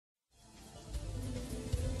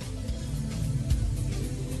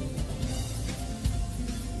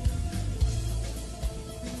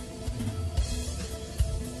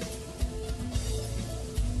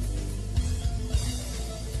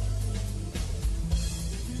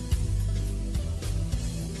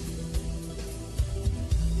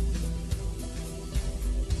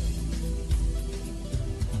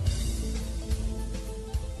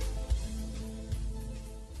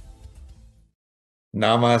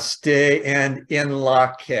Namaste and in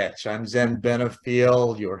la catch. I'm Zen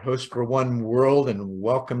Benefiel, your host for One World, and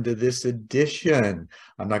welcome to this edition.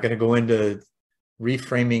 I'm not going to go into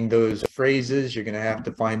reframing those phrases. You're going to have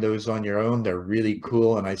to find those on your own. They're really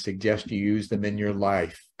cool, and I suggest you use them in your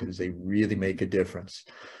life because they really make a difference.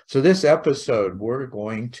 So this episode, we're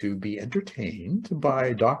going to be entertained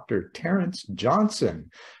by Dr. Terrence Johnson,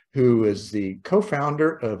 who is the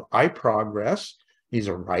co-founder of iProgress. He's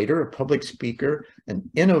a writer, a public speaker, an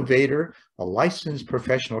innovator, a licensed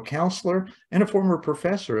professional counselor, and a former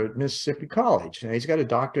professor at Mississippi College. Now, he's got a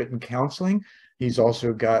doctorate in counseling. He's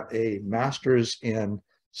also got a master's in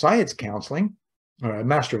science counseling, or a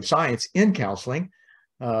master of science in counseling.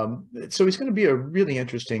 So he's going to be a really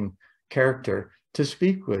interesting character to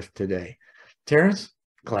speak with today. Terrence,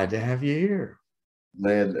 glad to have you here.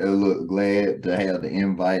 Glad to have the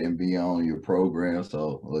invite and be on your program.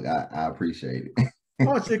 So look, I appreciate it.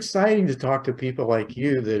 Well, it's exciting to talk to people like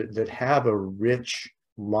you that have a rich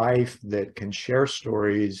life, that can share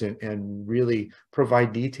stories and really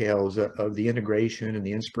provide details of the integration and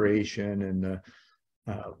the inspiration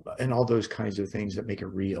and all those kinds of things that make it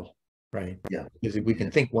real, right? Yeah. Because we can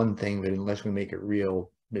think one thing, but unless we make it real,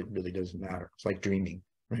 it really doesn't matter. It's like dreaming,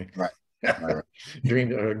 right?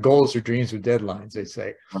 Right. Goals are dreams with deadlines, they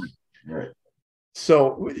say. Right.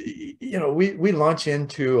 So, we launch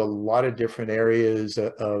into a lot of different areas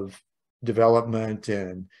of development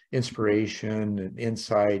and inspiration and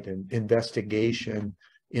insight and investigation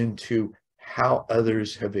into how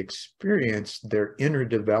others have experienced their inner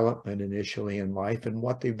development initially in life and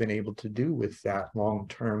what they've been able to do with that long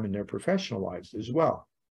term in their professional lives as well.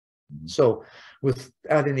 So,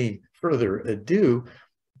 without any further ado,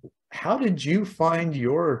 how did you find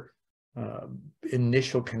your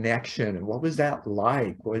initial connection, and what was that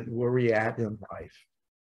like? Where were you at in life?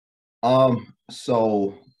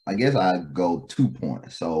 So I guess I go 2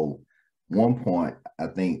 points. So 1 point, I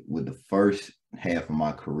think with the first half of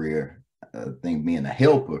my career, I think being a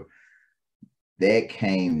helper, that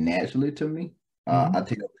came naturally to me. I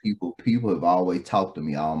tell people have always talked to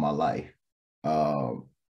me all my life.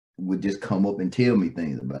 Would just come up and tell me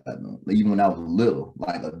things about them. Even when I was little,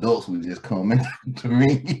 like adults would just come to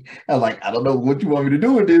me. I was like, I don't know what you want me to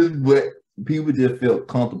do with this, but people just felt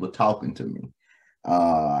comfortable talking to me.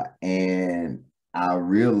 And I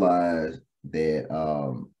realized that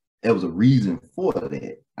there was a reason for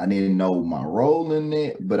that. I didn't know my role in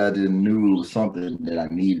it, but I just knew it was something that I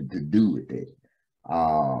needed to do with it.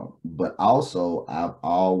 But also, I've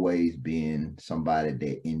always been somebody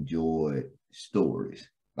that enjoyed stories.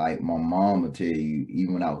 Like my mom would tell you,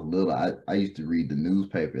 even when I was little, I used to read the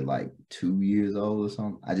newspaper like 2 years old or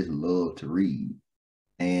something. I just loved to read.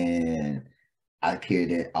 And I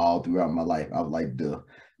carried that all throughout my life. I was like the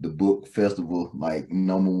book festival, like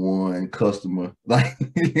 #1 customer, like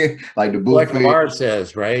like the book Like Lamar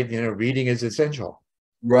says, right? Reading is essential.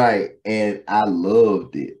 Right. And I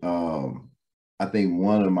loved it. I think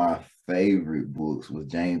one of my favorite books was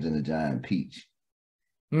James and the Giant Peach.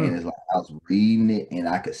 And it's like I was reading it and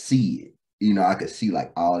I could see it. I could see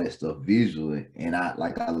like all that stuff visually. And I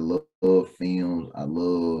love films. I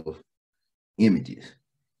love images.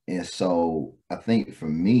 And so I think for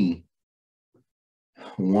me,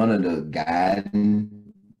 one of the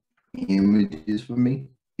guiding images for me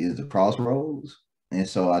is the crossroads. And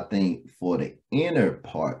so I think for the inner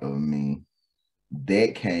part of me,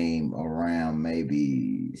 that came around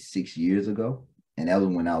maybe 6 years ago. And that was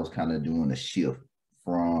when I was kind of doing a shift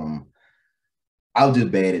from, I was just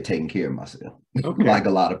bad at taking care of myself, like a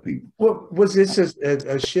lot of people. Well, was this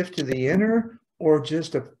a shift to the inner, or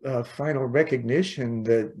just a final recognition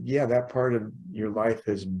that, yeah, that part of your life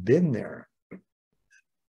has been there?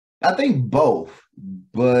 I think both,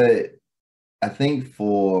 but I think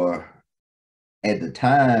at the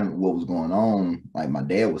time, what was going on, like my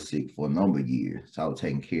dad was sick for a number of years, so I was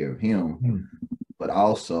taking care of him, but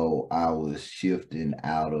also I was shifting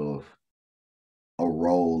out of a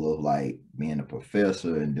role of like being a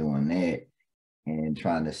professor and doing that and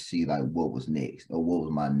trying to see like what was next, or what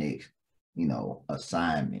was my next,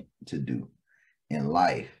 assignment to do in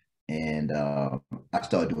life. And I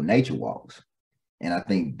started doing nature walks. And I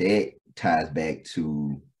think that ties back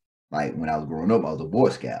to like when I was growing up, I was a Boy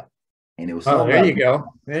Scout. And it was there you go.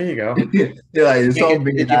 There you go. Did you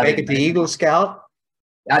make it to Eagle Scout?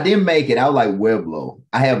 I didn't make it. I was like Weblo.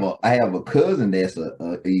 I have a cousin that's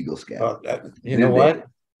a Eagle Scout. You know what?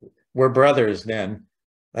 We're brothers then.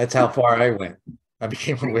 That's how far I went. I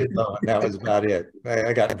became a Weblo, and that was about it.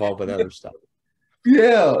 I got involved with other stuff.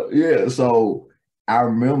 Yeah. So I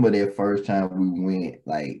remember that first time we went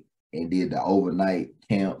like and did the overnight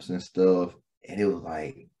camps and stuff. And it was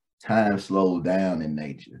like time slows down in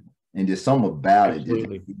nature, and just something about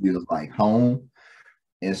Absolutely. it just feels like home.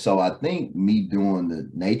 And so I think me doing the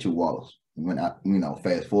nature walks when I,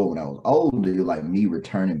 fast forward when I was older, like me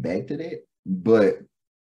returning back to that. But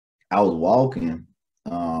I was walking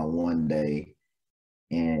one day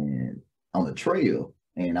and on the trail,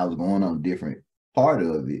 and I was going on a different part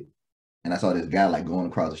of it, and I saw this guy like going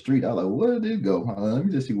across the street. I was like, where did it go? Let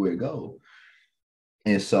me just see where it goes.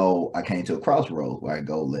 And so I came to a crossroads where I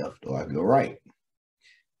go left or I go right.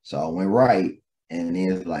 So I went right, and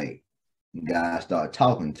then it's like the guy started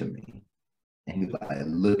talking to me. And he was like,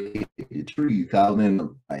 look at the tree. Cause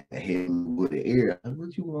in like a head with the air. Like,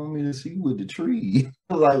 what you want me to see with the tree?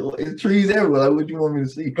 I was like, well, it's trees everywhere. Like, what you want me to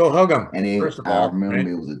see? Go hug them. And then First of I all, remember right?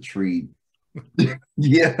 it was a tree.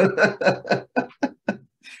 Yeah.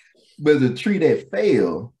 But the tree that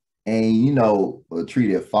fell, and a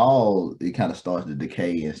tree that falls, it kind of starts to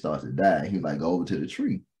decay and starts to die. He was like, go over to the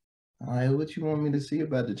tree. I'm like, what you want me to see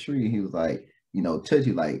about the tree? He was like, touch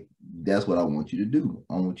it, like, that's what I want you to do.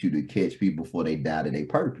 I want you to catch people before they die to their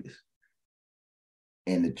purpose.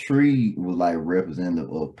 And the tree was like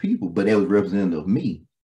representative of people, but it was representative of me,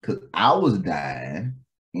 because I was dying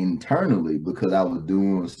internally because I was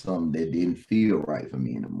doing something that didn't feel right for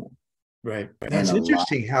me anymore. Right. And That's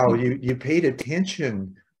interesting how you paid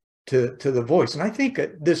attention to the voice. And I think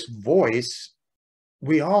this voice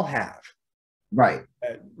we all have. Right.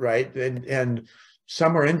 Right. And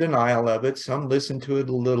some are in denial of it. Some listen to it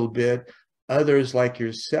a little bit. Others, like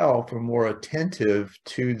yourself, are more attentive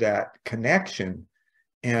to that connection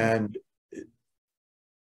and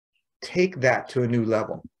take that to a new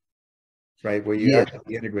level, right? Where you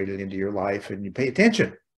actually integrate it into your life and you pay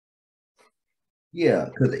attention. Yeah,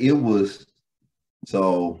 because it was,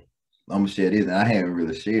 so I'm gonna share this, and I haven't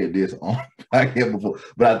really shared this on podcast before,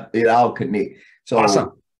 but it all connect. So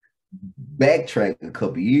Awesome. Backtrack a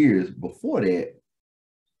couple years before that,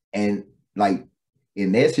 and like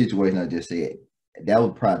in that situation I just said, that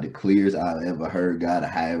was probably the clearest I've ever heard God or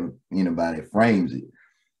however anybody frames it.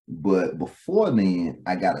 But before then,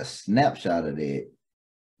 I got a snapshot of that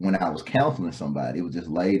when I was counseling somebody. It was this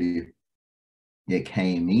lady that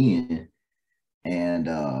came in, and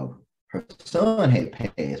her son had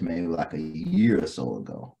passed maybe like a year or so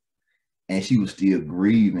ago, and she was still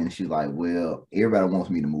grieving. She's like, well, everybody wants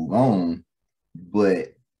me to move on,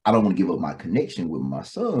 but I don't want to give up my connection with my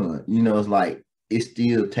son. It's like it's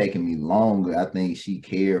still taking me longer. I think she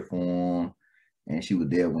cared for him, and she was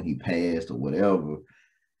there when he passed or whatever.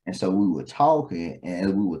 And so we were talking, and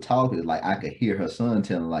as we were talking, like I could hear her son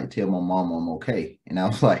telling, like, tell my mom I'm okay. And I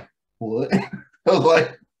was like, what? I was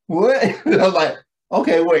like, what? I was like,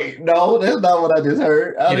 okay, wait, no, that's not what I just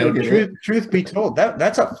heard. Truth be told,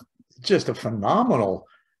 that's just a phenomenal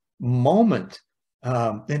moment.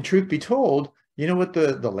 And truth be told, you know what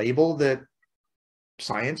the label that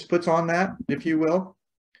science puts on that, if you will?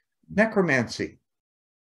 Necromancy.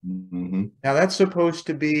 Mm-hmm. Now that's supposed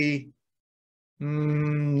to be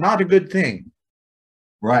not a good thing.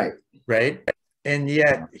 Right. Right. And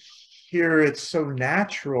yet here it's so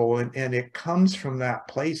natural, and it comes from that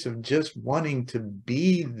place of just wanting to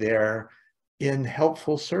be there in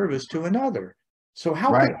helpful service to another. So how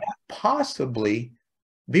could that possibly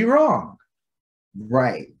be wrong?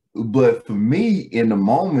 Right. But for me, in the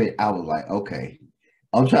moment, I was like, okay,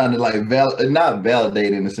 I'm trying to like not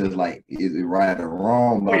validate in the sense like, is it right or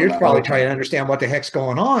wrong? But you're probably trying to understand what the heck's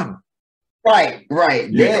going on. Right.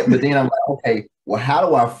 Yeah. But then I'm like, okay, well, how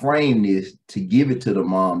do I frame this to give it to the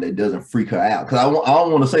mom that doesn't freak her out? Because I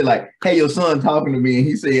don't want to say like, hey, your son talking to me and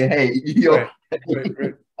he said, hey, right.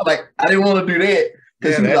 I'm like, I didn't want to do that.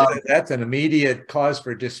 Yeah, that's an immediate cause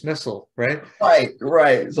for dismissal, right?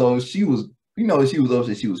 Right. So she was, she was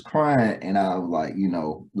upset, she was crying, and I was like,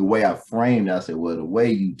 the way I framed it, I said, well, the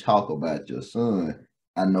way you talk about your son,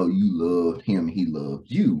 I know you loved him, he loved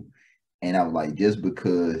you. And I was like, just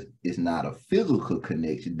because it's not a physical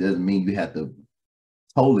connection doesn't mean you have to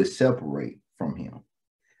totally separate from him.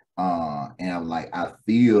 And I was like, I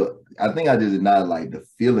think I just not like the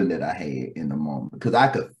feeling that I had in the moment, because I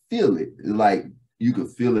could feel it. Like you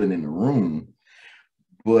could feel it in the room,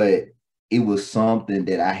 but it was something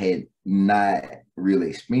that I had not really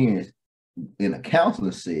experienced in a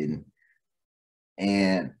counseling setting.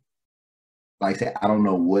 And like I said, I don't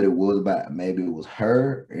know what it was about. Maybe it was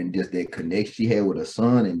her and just that connection she had with her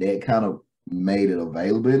son, and that kind of made it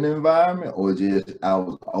available in the environment, or just I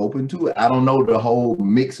was open to it. I don't know the whole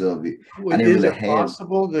mix of it. Is it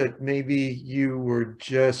possible that maybe you were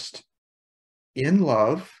just in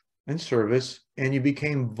love and service, and you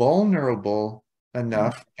became vulnerable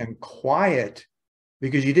enough and quiet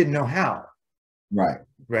because you didn't know how? Right.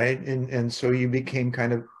 right? And so you became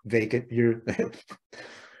kind of vacant.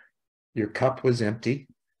 Your cup was empty,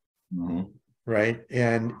 right?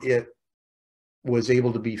 And it was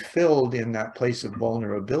able to be filled in that place of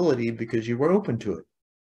vulnerability because you were open to it.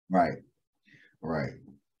 Right. Right.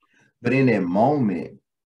 But in that moment,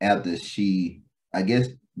 after she, I guess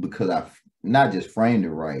because I not just framed it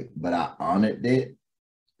right, but I honored that,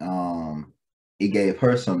 it gave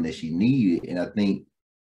her something that she needed. And I think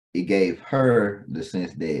it gave her the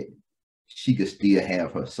sense that she could still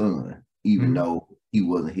have her son, even though he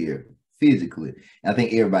wasn't here physically. And I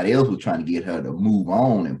think everybody else was trying to get her to move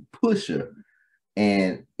on and push her.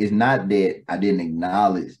 And it's not that I didn't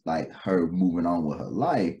acknowledge like her moving on with her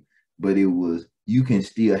life, but it was, you can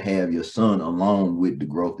still have your son along with the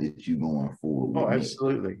growth that you're going forward with. Oh,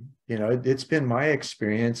 absolutely. You know, it's been my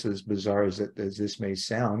experience, as bizarre as this may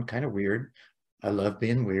sound, kind of weird. I love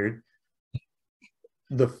being weird.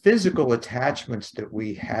 The physical attachments that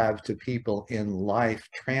we have to people in life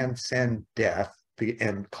transcend death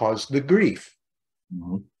and cause the grief,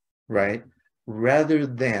 right? Rather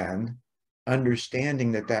than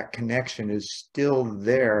understanding that that connection is still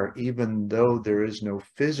there, even though there is no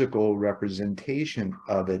physical representation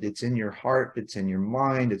of it. It's in your heart, it's in your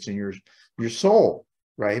mind, it's in your soul,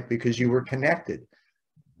 right? Because you were connected,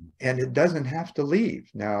 and it doesn't have to leave.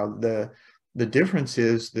 Now, the difference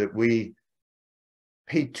is that we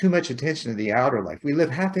pay too much attention to the outer life. We live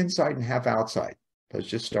half inside and half outside. Let's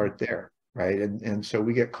just start there, right? And so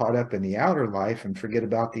we get caught up in the outer life and forget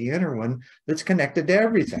about the inner one that's connected to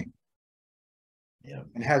everything. Yeah,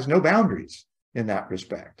 and has no boundaries in that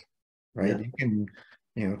respect, right? You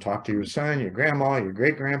can, talk to your son, your grandma, your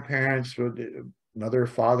great grandparents, mother,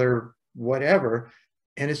 father, whatever,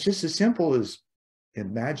 and it's just as simple as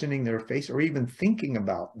imagining their face or even thinking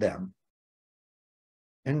about them,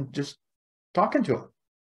 and just talking to them.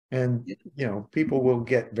 And people will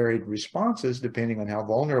get varied responses depending on how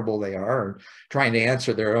vulnerable they are, and trying to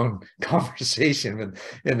answer their own conversation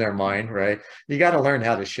in their mind, right? You got to learn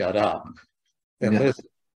how to shut up and listen,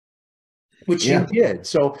 which you did.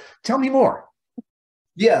 So tell me more.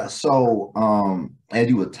 Yeah. So as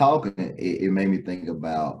you were talking, it made me think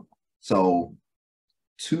about, so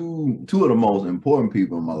two of the most important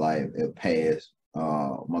people in my life have passed.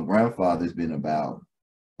 My grandfather's been about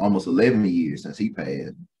almost 11 years since he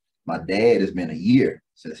passed. My dad has been a year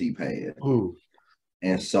since he passed. Ooh.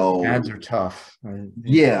 And so dads are tough.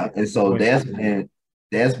 Yeah. And so that's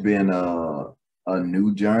been a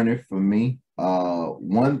new journey for me.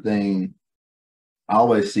 One thing, I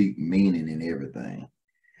always seek meaning in everything.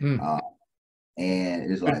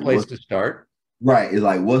 And it's good like, place to start. Right. It's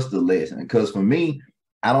like, what's the lesson? Because for me,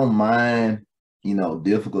 I don't mind,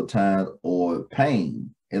 difficult times or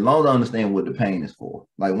pain, as long as I understand what the pain is for.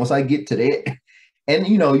 Like once I get to that, and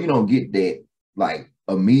you don't get that like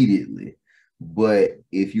immediately, but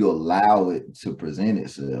if you allow it to present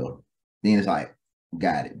itself, then it's like,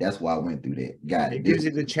 got it. That's why I went through that. Got it. It gives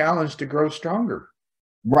you the challenge to grow stronger.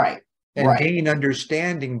 Right. And gain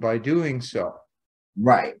understanding by doing so.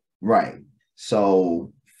 Right.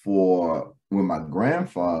 So with my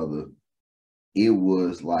grandfather, it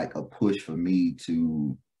was like a push for me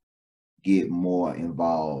to get more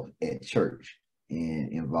involved at church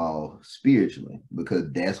and involved spiritually, because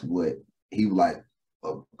that's what he was like,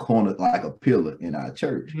 a corner, like a pillar in our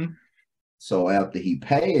church. So after he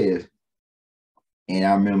passed, and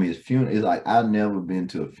I remember his funeral, it's like I've never been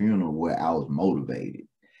to a funeral where I was motivated,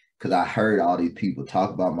 because I heard all these people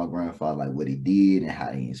talk about my grandfather, like what he did and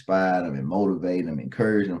how he inspired them and motivated them,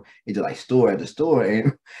 encouraged them. It's just like story after story.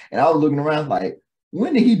 And I was looking around like,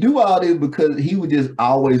 when did he do all this? Because he was just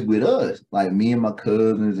always with us, like me and my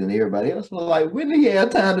cousins and everybody else. So like, when did he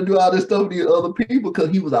have time to do all this stuff with these other people? Because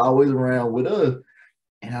he was always around with us.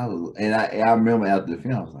 And I remember after the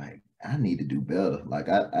film, I was like, I need to do better. Like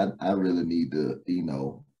I really need to,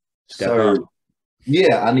 serve.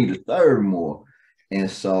 Yeah, I need to serve more. And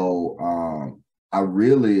so I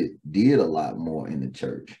really did a lot more in the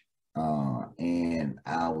church. And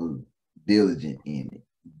I was diligent in it.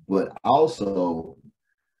 But also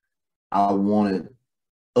I wanted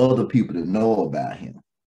other people to know about him.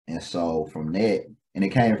 And so from that, and it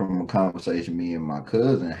came from a conversation me and my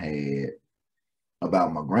cousin had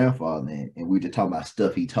about my grandfather, and we were just talking about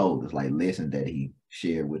stuff he told us, like lessons that he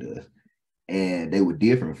shared with us. And they were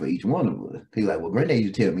different for each one of us. He's like, well, Granddad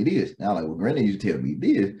used to tell me this. And I'm like, well, Granddad used to tell me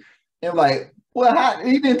this. And I'm like, well,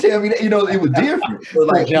 he didn't tell me that, it was different. So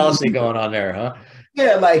like jealousy going on there, huh?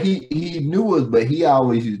 Yeah, like he knew us, but he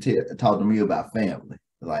always used to talk to me about family,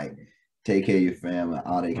 like take care of your family,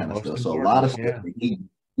 all that kind of stuff. So a lot of stuff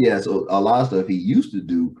so a lot of stuff he used to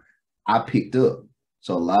do, I picked up.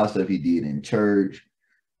 So a lot of stuff he did in church,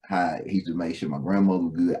 how he used to make sure my grandmother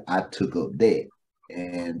was good. I took up that,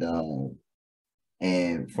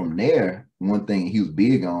 and from there, one thing he was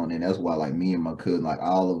big on, and that's why like me and my cousin, like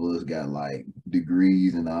all of us got like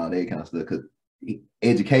degrees and all that kind of stuff, because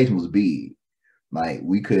education was big. Like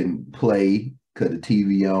we couldn't play, cut the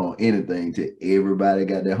TV on, anything till everybody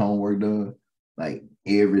got their homework done, like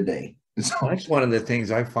every day. So that's one of the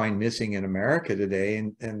things I find missing in America today,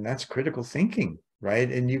 and that's critical thinking,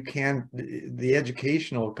 right? And you can't, the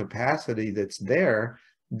educational capacity that's there,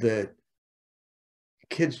 that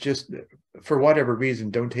kids just, for whatever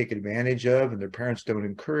reason, don't take advantage of, and their parents don't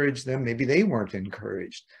encourage them. Maybe they weren't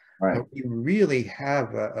encouraged. right. But we really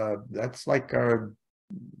have that's like our,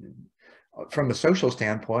 from a social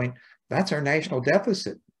standpoint, that's our national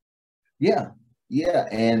deficit. Yeah, yeah,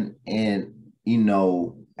 and you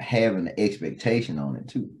know, having an expectation on it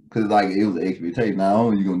too, because like it was an expectation. Not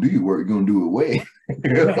only you gonna do your work, you're gonna do it well.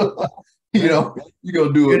 You know, you're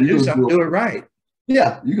gonna do it. You're gonna do it right.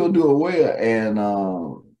 Yeah, you're gonna do it well,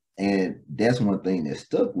 and that's one thing that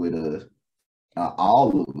stuck with us,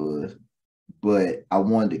 all of us. But I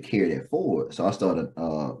wanted to carry that forward, so I started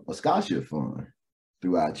a scholarship fund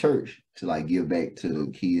through our church to like give back to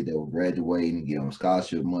the kids that were graduating, give them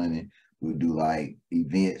scholarship money. We do like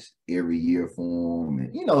events every year for them,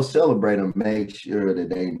 and you know, celebrate them, make sure that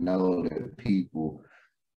they know that people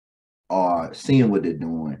are seeing what they're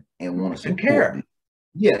doing and want to support them.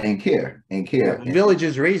 Yeah, and care. Yeah, the village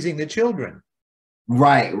is raising the children.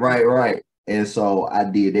 Right. And so I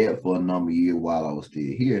did that for a number of years while I was still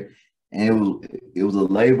here, and it was a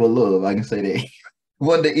labor of love. I can say that.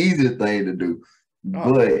 Wasn't the easiest thing to do,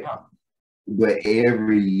 but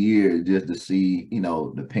every year just to see, you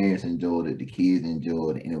know, the parents enjoyed it, the kids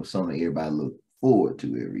enjoyed it, and it was something everybody looked forward to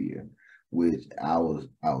every year, which I was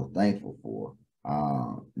thankful for.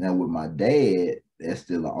 Now with my dad, that's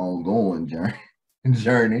still an ongoing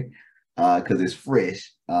journey, because it's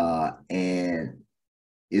fresh, and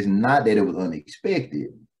it's not that it was unexpected,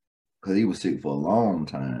 because he was sick for a long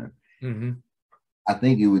time. Mm-hmm. I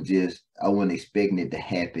think it was just, I wasn't expecting it to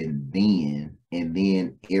happen then. And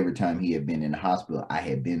then every time he had been in the hospital, I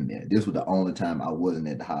had been there. This was the only time I wasn't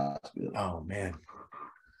at the hospital. Oh man.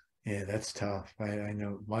 Yeah, that's tough. I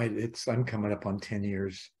know I'm coming up on 10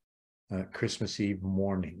 years, Christmas Eve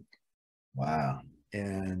morning. Wow.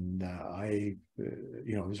 And I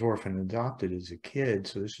was orphan adopted as a kid.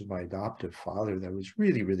 So this was my adoptive father that I was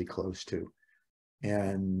really, really close to.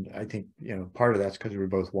 And I think, part of that's because we were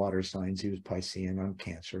both water signs. He was Piscean, I'm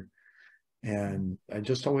Cancer. And I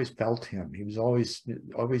just always felt him. He was always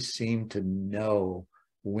seemed to know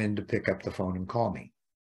when to pick up the phone and call me.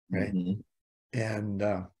 Right. Mm-hmm. And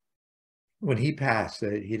when he passed,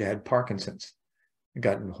 he'd had Parkinson's,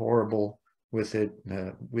 gotten horrible with it,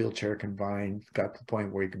 wheelchair confined, got to the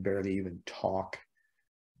point where he could barely even talk.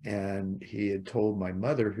 And he had told my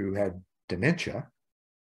mother, who had dementia,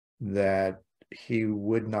 that he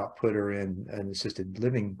would not put her in an assisted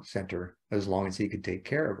living center as long as he could take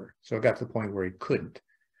care of her. So it got to the point where he couldn't.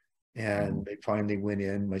 And they finally went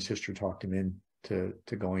in. My sister talked him into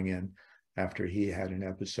going in after he had an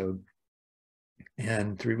episode.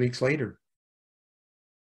 And 3 weeks later,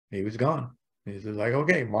 he was gone. He was like,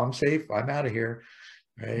 okay, mom's safe. I'm out of here.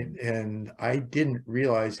 Right. And I didn't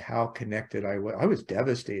realize how connected I was. I was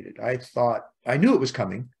devastated. I knew it was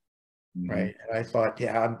coming. Mm-hmm. Right. And I thought,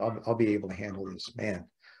 yeah, I'll be able to handle this. Man,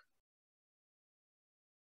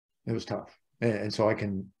 it was tough. And so I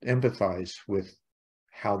can empathize with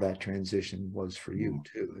how that transition was for you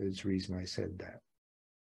too. Is the reason I said that.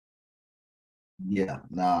 Yeah,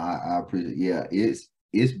 no, I appreciate it. Yeah,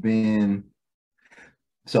 it's been,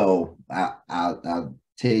 so I'll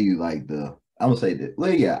tell you like I'm gonna say that,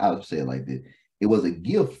 well, yeah, I'll say it like this. It was a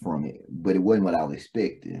gift from it, but it wasn't what I was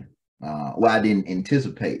expecting. Well, I didn't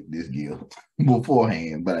anticipate this gift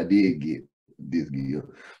beforehand, but I did get this gift.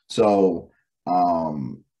 So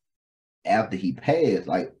after he passed,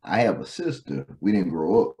 like, I have a sister. We didn't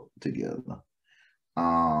grow up together.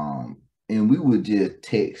 And we would just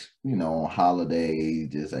text, on holidays,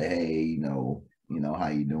 just say, hey, how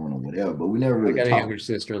you doing or whatever. But we never really talked. I got a younger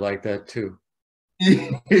sister like that too.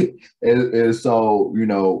 and so, we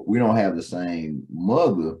don't have the same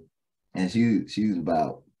mother. And she's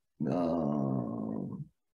about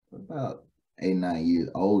 8-9 years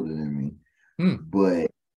older than me.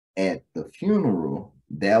 But at the funeral,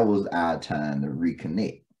 that was our time to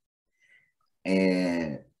reconnect.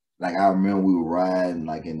 And like, I remember we were riding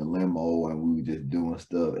like in the limo and we were just doing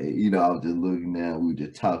stuff. And, I was just looking down, we were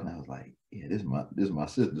just talking. I was like, yeah, this is my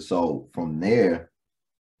sister. So from there,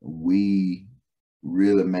 we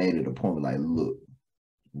really made it a point, like, look,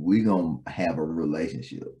 we're gonna have a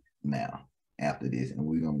relationship now. after this, and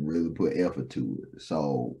we're gonna really put effort to it.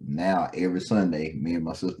 So now every Sunday, me and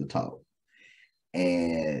my sister talk.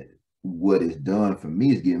 And what it's done for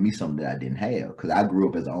me is giving me something that I didn't have, because I grew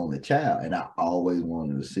up as an only child and I always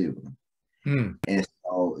wanted a sibling. And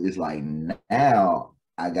so it's like now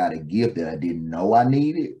I got a gift that I didn't know I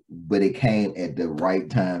needed, but it came at the right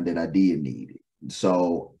time that I did need it.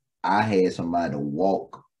 So I had somebody to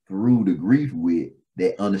walk through the grief with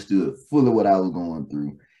that understood fully what I was going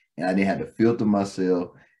through. And I didn't have to filter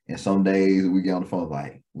myself. And some days we get on the phone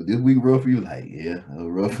like, "Was this week rough for you?" Like, yeah, it was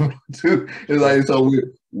rough for me too. It's like, so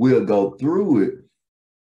we'll go through it.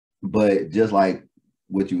 But just like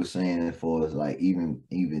what you were saying, as far as like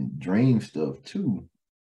even dream stuff too,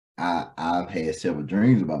 I've had several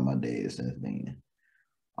dreams about my dad since then.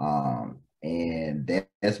 And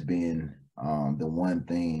that's been the one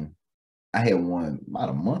thing. I had one about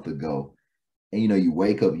a month ago, and you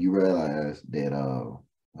wake up, you realize that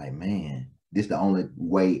like, man, this is the only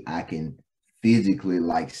way I can physically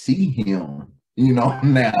like see him,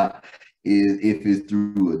 now, is if it's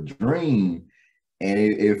through a dream. And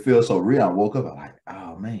it feels so real. I woke up, I'm like,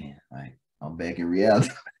 oh man, like I'm back in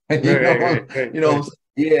reality. Right.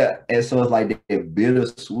 Yeah. And so it's like that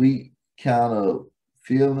bittersweet kind of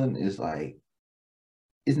feeling. It's like,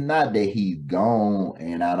 it's not that he's gone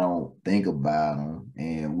and I don't think about him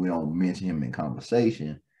and we don't mention him in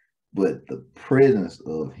conversation, but the presence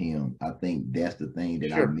of him, I think that's the thing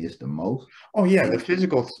that I miss the most. Oh yeah, the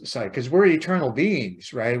physical side, because we're eternal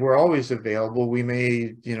beings, right? We're always available. We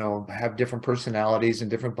may, have different personalities and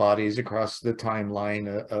different bodies across the timeline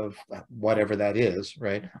of whatever that is,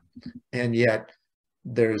 right? And yet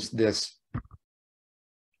there's this,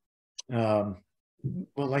 well,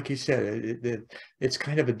 like you said, it's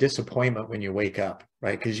kind of a disappointment when you wake up,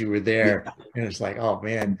 right? Because you were there, and it's like, oh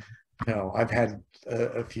man, I've had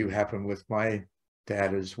a few happen with my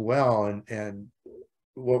dad as well, and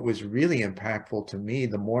what was really impactful to me,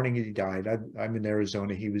 the morning he died, I'm in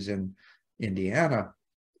Arizona, he was in Indiana,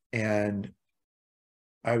 and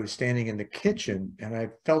I was standing in the kitchen and I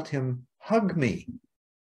felt him hug me,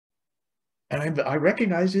 and I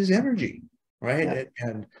recognized his energy, right? Yeah.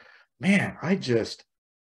 And man,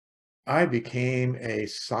 I became a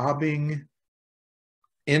sobbing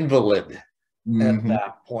invalid at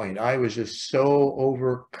that point. I was just so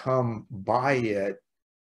overcome by it,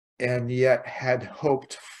 and yet had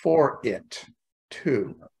hoped for it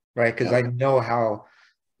too, right? Because I know how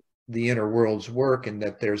the inner worlds work and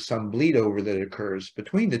that there's some bleed over that occurs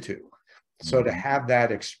between the two. So to have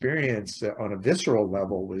that experience on a visceral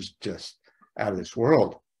level was just out of this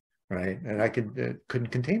world, right? And I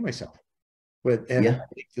couldn't contain myself. I think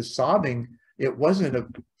the sobbing, it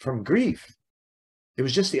wasn't from grief. It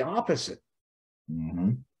was just the opposite.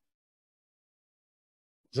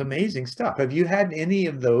 It's amazing stuff. Have you had any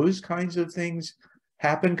of those kinds of things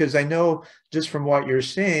happen? Because I know just from what you're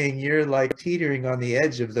saying, you're like teetering on the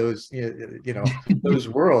edge of those, those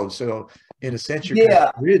worlds. So in a sense, you're kind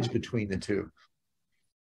of a bridge between the two.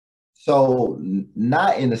 So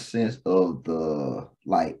not in the sense of the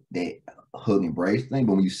like that hug embrace thing,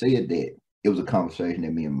 but when you said that, it was a conversation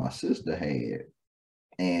that me and my sister had,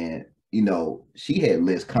 and she had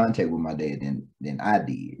less contact with my dad than I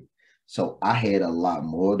did. So I had a lot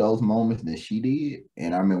more of those moments than she did.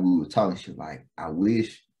 And I remember we were talking, she was like, I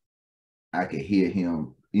wish I could hear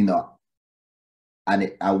him,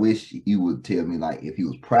 I wish he would tell me like if he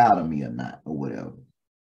was proud of me or not or whatever.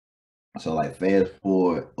 So like fast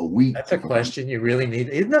forward a week. That's a question you really need.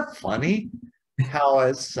 Isn't it funny how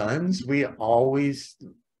as sons, we always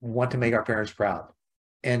want to make our parents proud?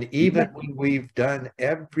 And even when we've done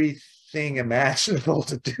everything imaginable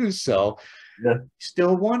to do so,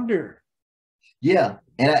 still wonder. Yeah.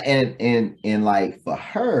 And like for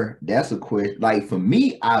her, that's a question. Like for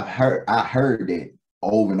me, I heard that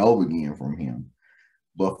over and over again from him.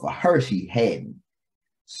 But for her, she hadn't.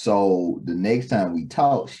 So the next time we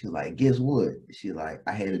talked, she's like, guess what? She's like,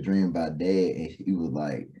 I had a dream about dad, and he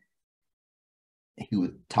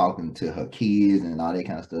was talking to her kids and all that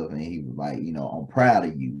kind of stuff, and he was like, I'm proud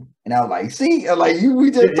of you. And I was like, see, we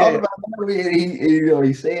just talked about that, and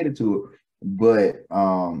he said it to her. But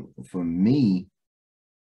for me,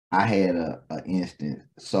 I had a instance.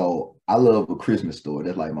 So I love A Christmas Story.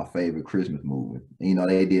 That's like my favorite Christmas movie. And,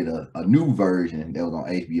 they did a new version that was on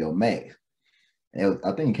HBO Max.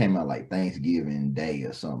 I think it came out like Thanksgiving Day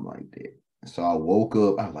or something like that. So I woke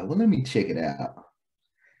up, I was like, well, let me check it out.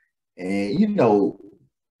 And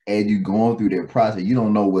as you're going through that process, you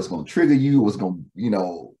don't know what's going to trigger you, what's going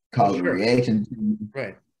to, cause a reaction to you.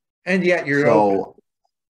 Right. And yet you're open.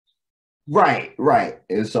 Right.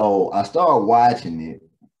 And so I started watching it.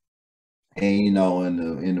 And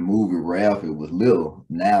in the movie, Ralph, it was little.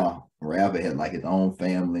 Now Ralph had like his own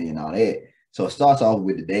family and all that. So it starts off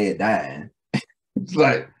with the dad dying. It's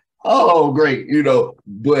like, oh, great,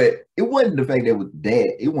 but it wasn't the fact that it was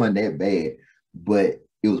dad. It wasn't that bad, but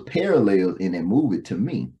it was parallels in that movie to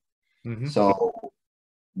me. Mm-hmm. So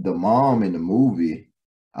the mom in the movie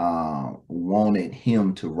wanted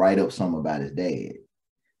him to write up something about his dad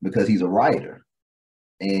because he's a writer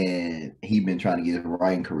and he'd been trying to get his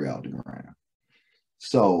writing career off the ground.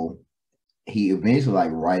 So he eventually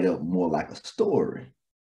like write up more like a story.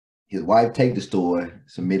 His wife take the story,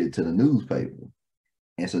 submit it to the newspaper.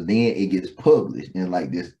 And so then it gets published in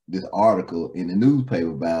like this article in the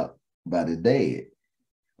newspaper about his dad.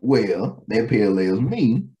 Well, that parallels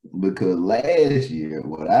me because last year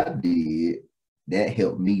what I did that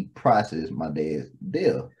helped me process my dad's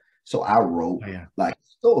death. So I wrote like a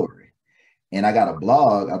story, and I got a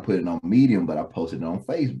blog. I put it on Medium, but I posted it on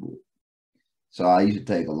Facebook. So I used to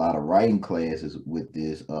take a lot of writing classes with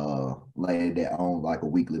this lady that owned like a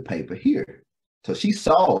weekly paper here. So she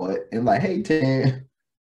saw it and like, hey, Terrence,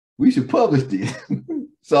 we should publish this.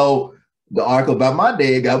 So the article about my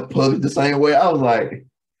dad got published the same way. I was like,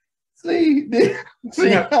 see,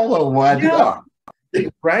 I don't know why. Yeah.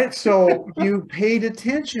 Right. So you paid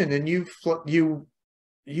attention and you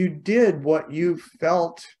did what you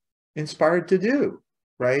felt inspired to do,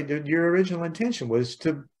 right? Your original intention was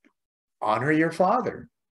to honor your father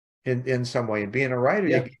in some way, and being a writer,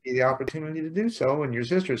 you give you the opportunity to do so. And your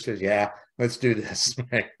sister says, yeah, let's do this.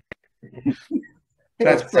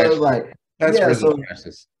 That's so like, that's really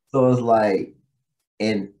precious. So it's like,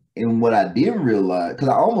 and what I didn't realize, because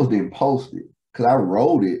I almost didn't post it, because I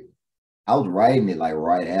wrote it, I was writing it like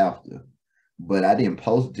right after, but I didn't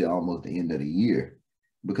post it till almost the end of the year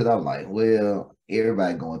because I was like, well,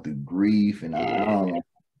 everybody going through grief, and I don't know,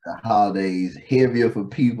 the holidays heavier for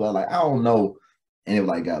people. I don't know, and it was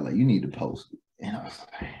like, God, like, you need to post it, and I was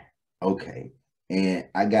like, okay. And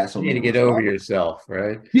I got some. You need to get over yourself,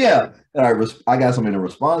 right? Yeah, I got some in the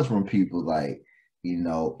response from people like,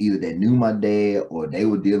 either they knew my dad or they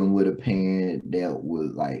were dealing with a parent that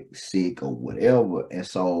was like sick or whatever. And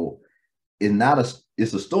so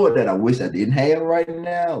it's a story that I wish I didn't have right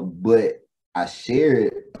now, but I share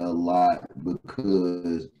it a lot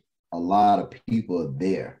because a lot of people are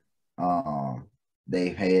there.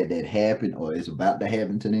 They've had that happen or it's about to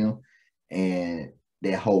happen to them. And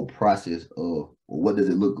that whole process of what does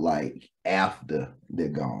it look like after they're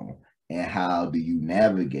gone and how do you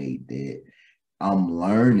navigate that? I'm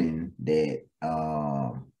learning that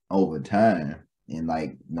over time, and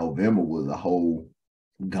like November was a whole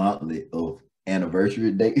gauntlet of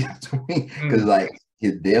anniversary dates to me because like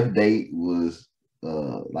his death date was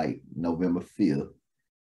like November 5th.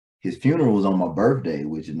 His funeral was on my birthday,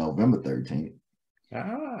 which is November 13th.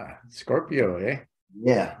 Scorpio, eh?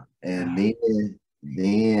 Yeah, and then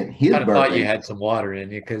his birthday. I thought you had some water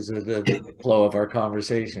in you because of the flow of our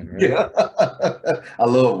conversation, right? Yeah, I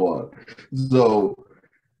love water. So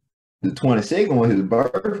the 22nd was his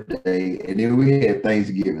birthday, and then we had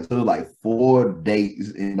Thanksgiving. So it was like 4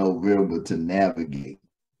 dates in November to navigate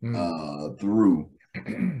through.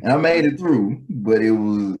 And I made it through, but it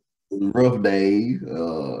was rough days.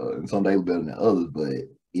 And some days better than others, but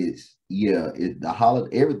the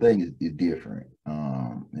holiday, everything is different.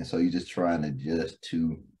 And so you're just trying to adjust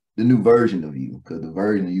to the new version of you, because the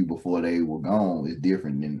version of you before they were gone is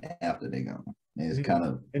different than after they're gone. And it's kind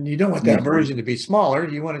of, and you don't want that version to be smaller.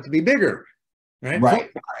 You want it to be bigger, right? Right.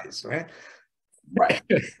 Size, right. Right.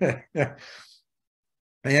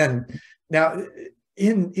 And now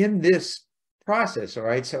in this process, all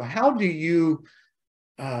right, so how do you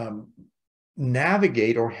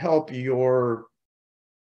navigate or help your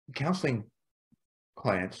counseling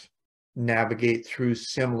clients navigate through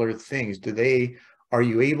similar things? Are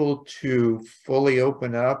you able to fully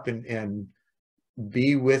open up and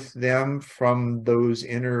be with them from those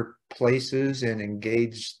inner places and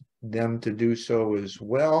engage them to do so as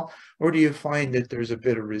well? Or do you find that there's a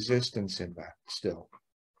bit of resistance in that still?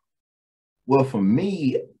 Well, for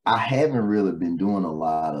me, I haven't really been doing a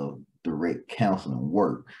lot of direct counseling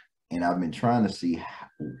work, and I've been trying to see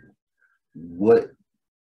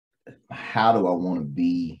how do I want to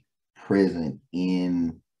be present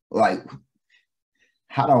in, like,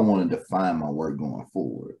 how do I want to define my work going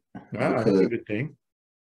forward? That's a good thing.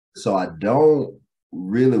 So I don't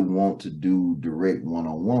really want to do direct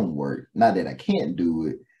one-on-one work. Not that I can't do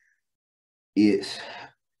it.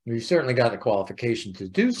 You certainly got the qualification to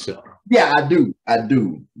do so. Yeah, I do.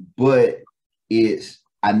 But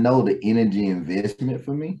I know the energy investment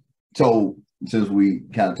for me. So since we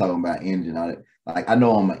kind of talking about energy and all that, like I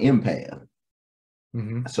know I'm an empath.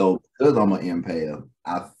 Mm-hmm. So because I'm an empath,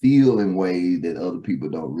 I feel in ways that other people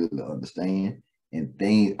don't really understand, and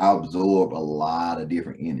things I absorb a lot of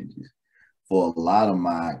different energies. For a lot of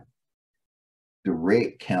my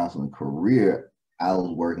direct counseling career, I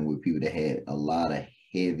was working with people that had a lot of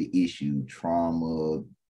heavy issue, trauma,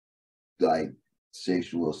 like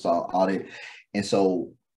sexual assault, all that. And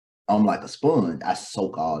so I'm like a sponge. I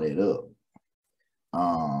soak all that up.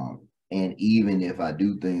 And even if I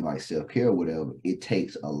do things like self-care or whatever, it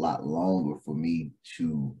takes a lot longer for me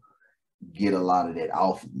to get a lot of that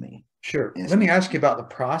off of me. Sure. And Let me ask you about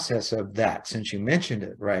the process of that, since you mentioned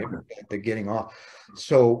it, right? The getting off.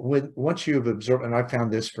 So once you've absorbed, and I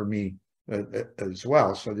found this for me as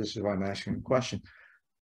well, so this is why I'm asking the question.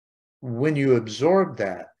 When you absorb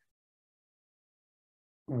that,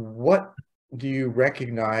 what do you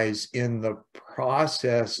recognize in the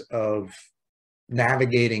process of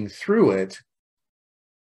navigating through it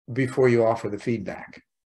before you offer the feedback?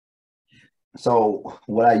 so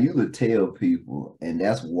what I usually tell people, and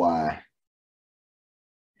that's why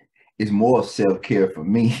it's more self-care for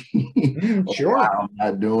me, Sure. why I'm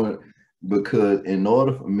not doing it, because in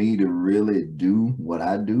order for me to really do what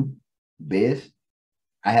I do best,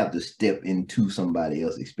 I have to step into somebody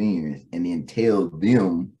else's experience and then tell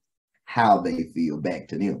them how they feel back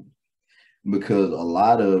to them. Because a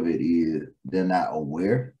lot of it is they're not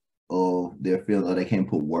aware of their feelings, or they can't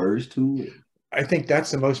put words to it. I think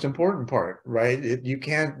that's the most important part, right?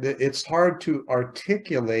 It's hard to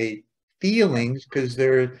articulate feelings because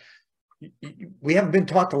we haven't been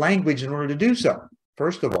taught the language in order to do so,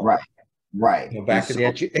 first of all. Right. Back to the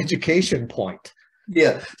education point.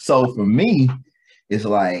 Yeah. So for me, it's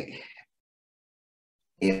like,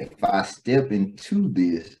 if I step into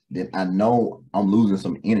this, then I know I'm losing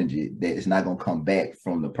some energy that is not going to come back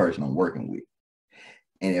from the person I'm working with.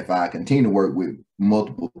 And if I continue to work with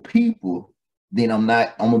multiple people, then I'm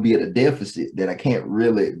going to be at a deficit that I can't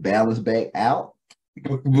really balance back out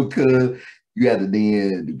because you have to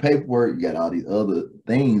then do paperwork, you got all these other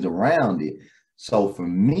things around it. So for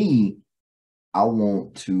me, I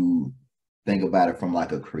want to think about it from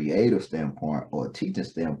like a creative standpoint or a teaching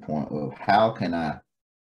standpoint of how can I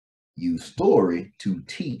use story to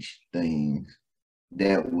teach things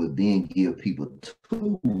that would then give people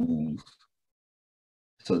tools,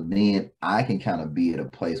 so then I can kind of be at a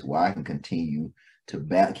place where I can continue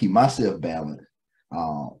to keep myself balanced,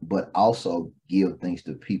 but also give things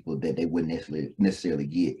to people that they wouldn't necessarily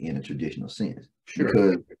get in a traditional sense.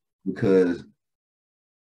 Sure. Because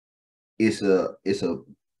it's a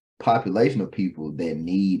population of people that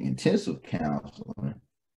need intensive counseling,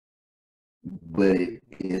 but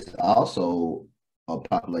it's also a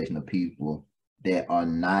population of people that are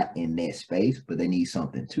not in that space, but they need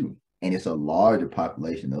something too. And it's a larger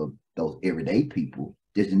population of those everyday people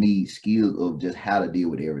just need skills of just how to deal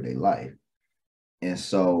with everyday life. And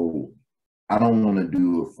so I don't want to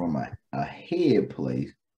do it from a head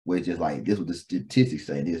place where it's just like, this is what the statistics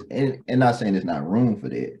say this, and not saying there's not room for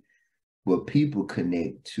that, but people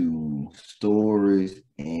connect to stories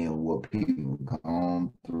and what people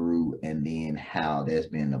gone through, and then how that's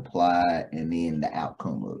been applied, and then the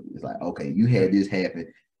outcome of it. It's like, okay, you had this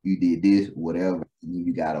happen, you did this, whatever, and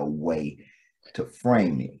you got a way to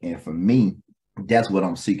frame it. And for me, that's what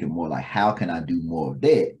I'm seeking more. Like, how can I do more of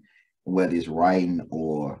that? Whether it's writing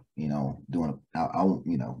or, doing, I want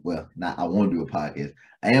to do a podcast.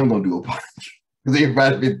 I am going to do a podcast. Because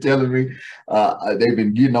everybody's been telling me, they've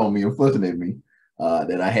been getting on me and fussing at me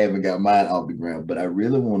that I haven't got mine off the ground. But I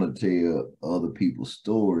really want to tell other people's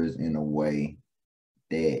stories in a way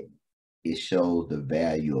that it shows the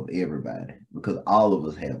value of everybody. Because all of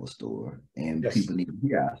us have a story, and people need to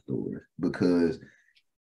hear our stories because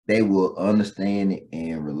they will understand it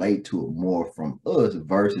and relate to it more from us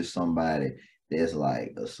versus somebody that's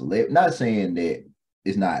like a celeb. Not saying that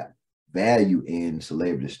it's not value in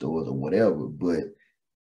celebrity stores or whatever, but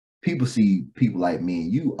people see people like me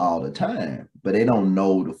and you all the time, but they don't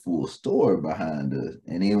know the full story behind us.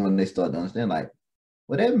 And then when they start to understand, like,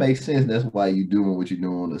 well, that makes sense. That's why you're doing what you're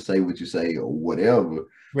doing, or say what you say, or whatever.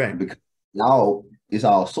 Right. Because it's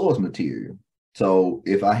all source material. So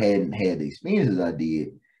if I hadn't had the experiences I did,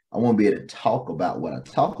 I won't be able to talk about what I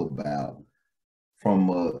talk about from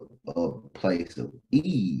a place of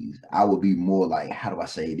ease. I would be more like, how do I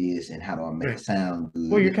say this and how do I make it sound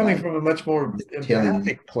good? Well, you're coming from a much more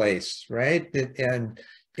empathic place, right? And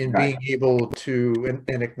in being able to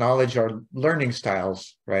and acknowledge our learning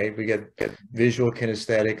styles, right? We get visual,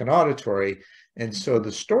 kinesthetic, and auditory. And so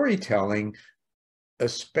the storytelling,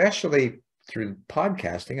 especially through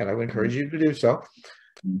podcasting, and I would encourage you to do so,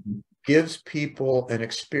 Mhm. gives people an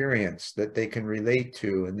experience that they can relate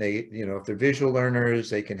to. And they, if they're visual learners,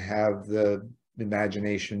 they can have the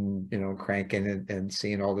imagination, cranking and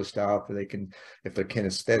seeing all the stuff. They can, if they're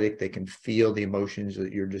kinesthetic, they can feel the emotions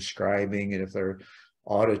that you're describing. And if they're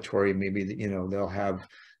auditory, maybe, they'll have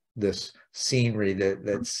this scenery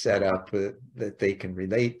that's set up that they can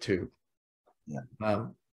relate to. Yeah.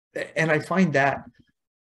 And I find that,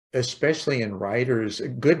 especially in writers,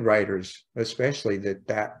 good writers, especially,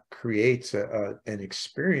 that creates an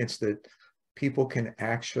experience that people can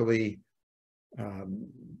actually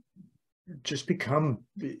just become,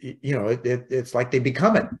 it's like they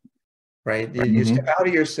become it, right? You step out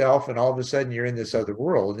of yourself and all of a sudden you're in this other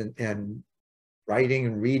world, and writing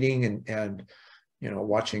and reading and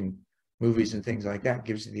watching movies and things like that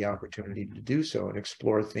gives you the opportunity to do so and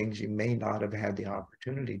explore things you may not have had the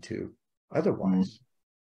opportunity to otherwise.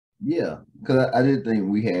 Yeah, because I did think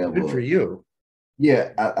we have Good for you.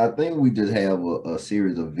 Yeah, I think we just have a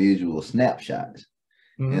series of visual snapshots.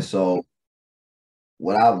 And so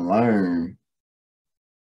what I've learned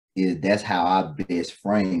is that's how I best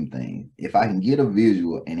frame things. If I can get a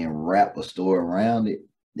visual and then wrap a story around it,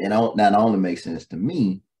 then not only makes sense to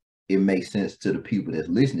me, it makes sense to the people that's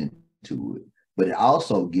listening to it. But it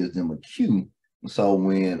also gives them a cue. So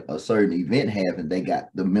when a certain event happens, they got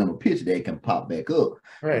the mental picture that can pop back up.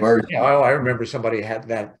 Right. Versus, I remember somebody had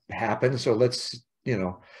that happen. So let's,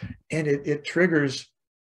 and it triggers.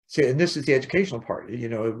 See, and this is the educational part,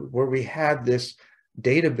 where we have this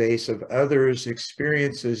database of others'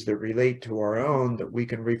 experiences that relate to our own, that we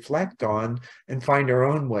can reflect on and find our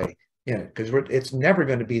own way in it, because it's never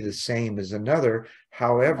going to be the same as another.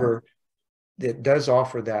 However, it does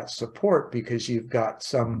offer that support because you've got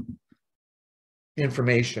some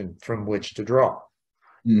information from which to draw.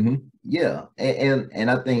 Yeah,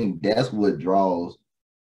 and I think that's what draws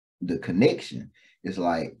the connection. It's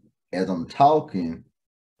like, as I'm talking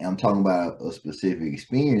about a specific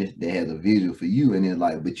experience that has a visual for you, and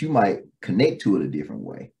then but you might connect to it a different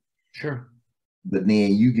way. Sure. But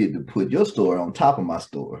then you get to put your story on top of my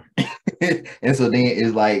story. And so then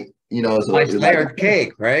it's like, so nice it's layered like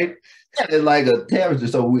cake, right? It's like a tapestry.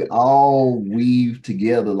 So we all weave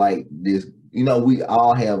together like this, we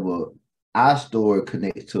all have our story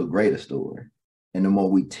connects to a greater story. And the more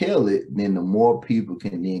we tell it, then the more people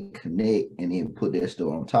can then connect and then put their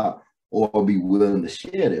story on top, or be willing to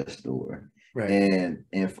share their story. Right.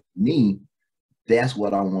 And for me, that's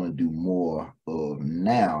what I want to do more of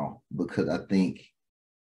now, because I think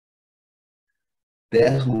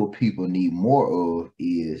that's what people need more of,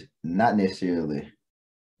 is not necessarily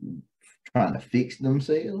trying to fix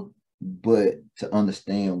themselves, but to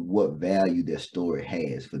understand what value their story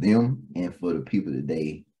has for them and for the people that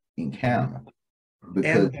they encounter.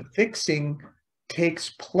 Because and the fixing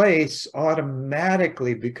takes place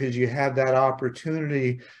automatically because you have that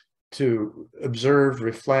opportunity to observe,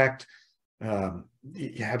 reflect,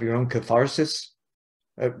 you have your own catharsis.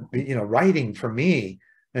 Writing for me,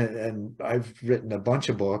 and I've written a bunch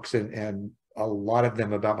of books and a lot of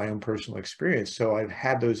them about my own personal experience. So I've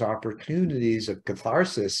had those opportunities of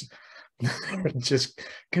catharsis just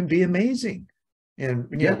can be amazing. And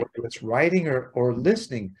whether it's writing or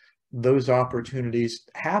listening, those opportunities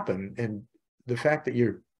happen. And the fact that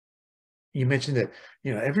you mentioned that,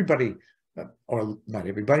 everybody, or not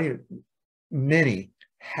everybody, many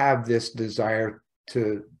have this desire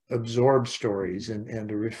to absorb stories and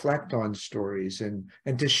to reflect on stories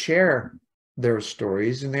and to share their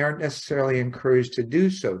stories, and they aren't necessarily encouraged to do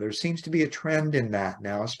so. There seems to be a trend in that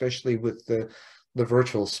now, especially with the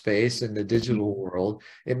virtual space and the digital world.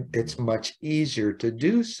 It's much easier to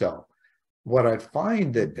do so. What I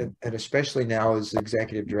find that, and especially now as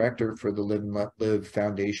executive director for the Live and Let Live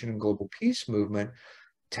Foundation and Global Peace Movement,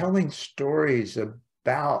 telling stories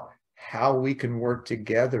about how we can work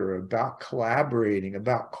together, about collaborating,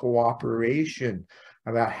 about cooperation,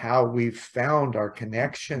 about how we've found our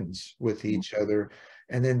connections with each other,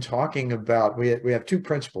 and then talking about, we have two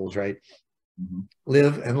principles, right?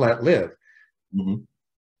 Live and let live.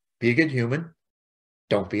 Be a good human,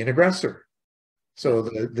 don't be an aggressor. So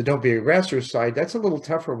the don't be an aggressor side, that's a little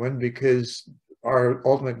tougher one, because our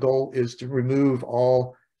ultimate goal is to remove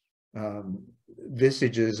all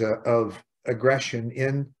vestiges of aggression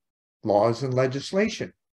in laws and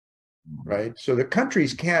legislation, right? So the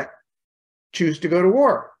countries can't choose to go to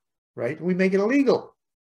war, right? We make it illegal.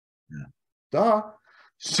 Duh.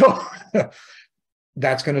 So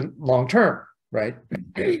that's going to long term, right?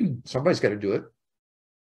 Somebody's got to do it.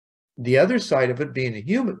 The other side of it, being a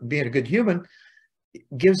human, being a good human,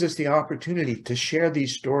 gives us the opportunity to share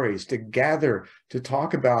these stories, to gather, to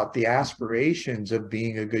talk about the aspirations of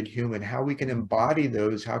being a good human, how we can embody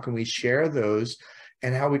those, how can we share those,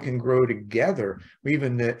 and how we can grow together. We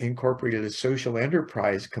even incorporated a social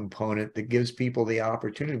enterprise component that gives people the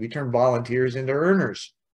opportunity. We turn volunteers into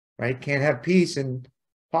earners, right? Can't have peace in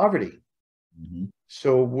poverty. Mm-hmm.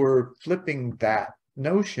 So we're flipping that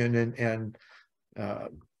notion, and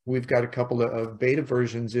we've got a couple of beta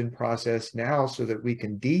versions in process now so that we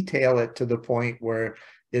can detail it to the point where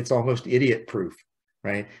it's almost idiot proof,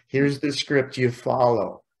 right? Here's the script you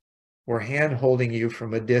follow. We're hand holding you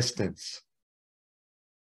from a distance,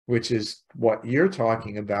 which is what you're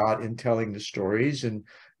talking about in telling the stories and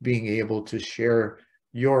being able to share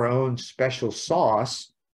your own special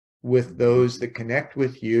sauce with those that connect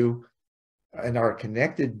with you and are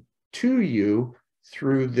connected to you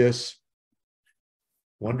through this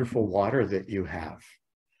wonderful water that you have.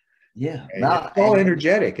 Yeah. It's all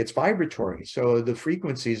energetic, it's vibratory. So the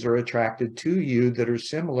frequencies are attracted to you that are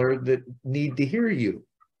similar, that need to hear you.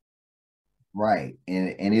 Right.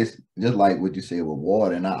 And it's just like what you said with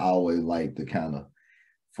water. And I always like to kind of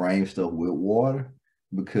frame stuff with water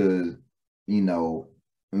because, you know,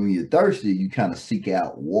 when you're thirsty, you kind of seek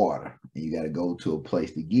out water and you got to go to a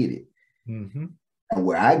place to get it. Mm-hmm. And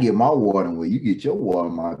where I get my water and where you get your water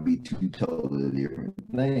might be two totally different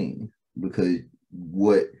things because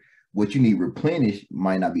what you need replenished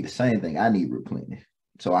might not be the same thing I need replenished.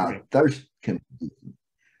 So our thirst can be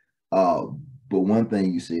but one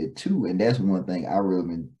thing you said too, and that's one thing I really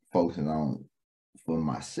been focusing on for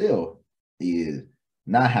myself is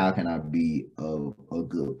not how can I be a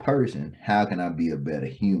good person, how can I be a better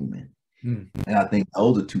human? Mm-hmm. And I think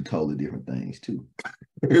those are two totally different things too.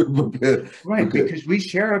 because we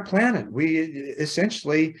share a planet. We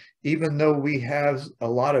essentially, even though we have a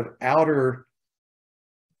lot of outer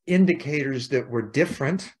indicators that we're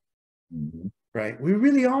different, mm-hmm. right? We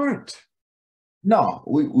really aren't. No,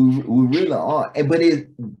 we really aren't.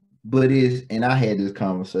 But it's and I had this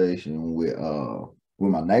conversation with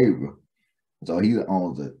my neighbor. So he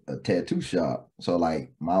owns a tattoo shop. So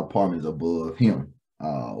like my apartment is above him,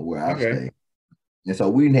 where I stay. And so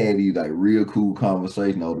we had these like real cool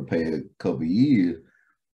conversations over the past couple of years.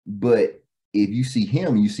 But if you see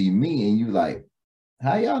him, you see me, and you like,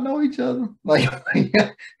 how y'all know each other? Like,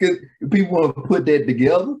 because people want to put that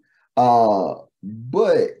together.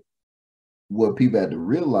 But what people have to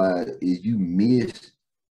realize is you miss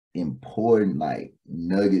important like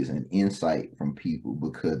nuggets and insight from people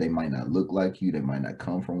because they might not look like you, they might not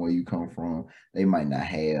come from where you come from, they might not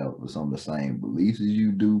have some of the same beliefs as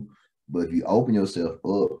you do. But if you open yourself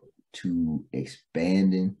up to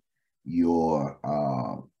expanding your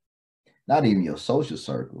not even your social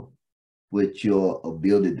circle, but your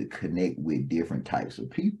ability to connect with different types of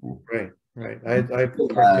people. Right. I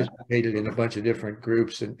participated in a bunch of different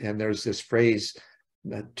groups, and there's this phrase,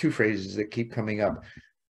 two phrases that keep coming up: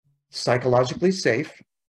 psychologically safe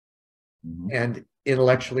mm-hmm. and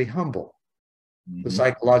intellectually humble. Mm-hmm. The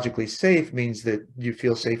psychologically safe means that you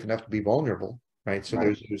feel safe enough to be vulnerable, right? So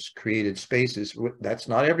there's created spaces. That's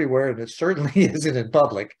not everywhere, and it certainly isn't in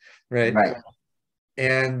public, right?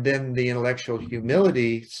 And then the intellectual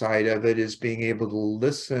humility side of it is being able to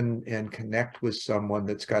listen and connect with someone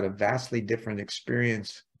that's got a vastly different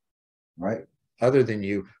experience, other than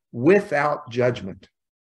you, without judgment.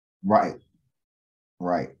 Right.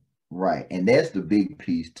 And that's the big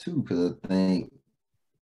piece too, because I think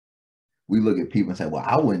we look at people and say, well,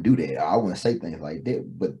 I wouldn't do that. I wouldn't say things like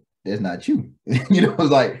that, but that's not you. You know, it's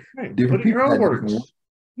like different people. Your own words.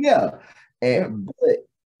 Yeah. But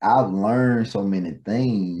I've learned so many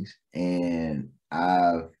things and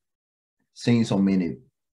I've seen so many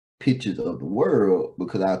pictures of the world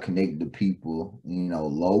because I've connected to people, you know,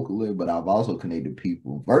 locally, but I've also connected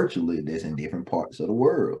people virtually that's in different parts of the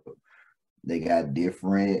world. They got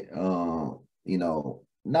different, you know,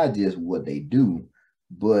 not just what they do,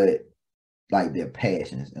 but like their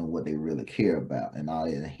passions and what they really care about and all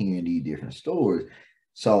that, and hearing these different stories.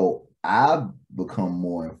 So I've become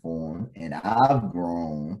more informed and I've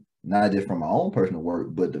grown, not just from my own personal work,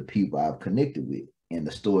 but the people I've connected with and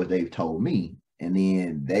the stories they've told me. And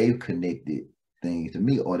then they've connected things to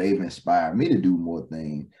me, or they've inspired me to do more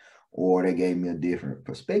things, or they gave me a different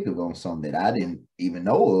perspective on something that I didn't even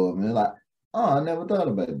know of. And they're like, oh, I never thought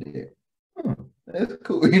about that. That's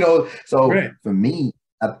cool. You know, so for me,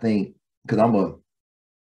 I think, because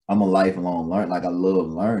I'm a lifelong learner. Like I love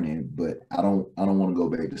learning, but I don't want to go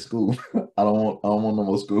back to school. I don't want no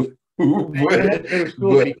more school.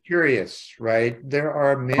 Be curious, right? There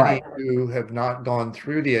are many who have not gone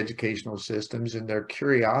through the educational systems, and their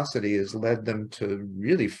curiosity has led them to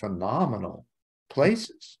really phenomenal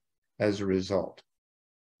places as a result.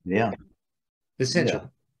 Yeah. Essentially. Yeah.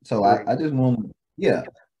 So I just want, yeah.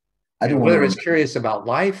 I just Whether want it's curious about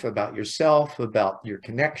life, about yourself, about your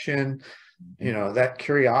connection, that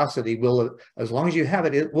curiosity will, as long as you have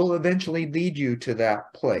it, it will eventually lead you to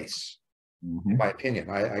that place. In my opinion,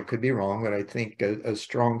 I could be wrong, but I think a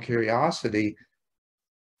strong curiosity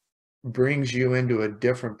brings you into a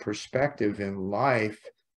different perspective in life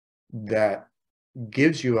that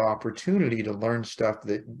gives you opportunity to learn stuff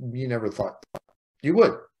that you never thought you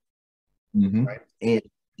would. Right?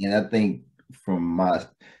 And I think from my,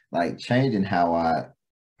 like, changing how I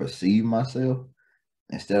perceive myself,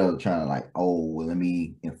 instead of trying to like, oh, well, let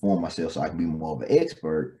me inform myself so I can be more of an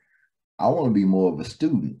expert, I want to be more of a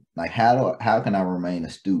student. Like, how can I remain a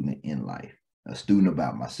student in life? A student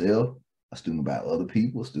about myself, a student about other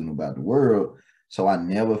people, a student about the world. So I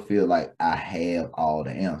never feel like I have all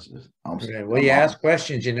the answers. Well, you ask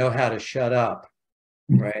questions, you know how to shut up.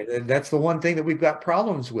 Right. That's the one thing that we've got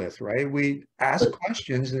problems with, right? We ask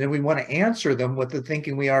questions and then we want to answer them with the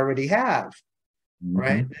thinking we already have.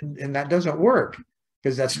 Right. And that doesn't work,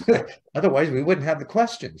 because that's otherwise we wouldn't have the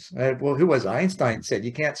questions. Well, who was Einstein said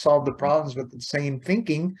you can't solve the problems with the same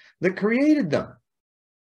thinking that created them.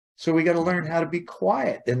 So we got to learn how to be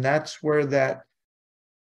quiet. And that's where that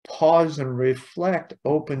pause and reflect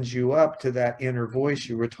opens you up to that inner voice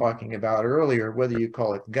you were talking about earlier, whether you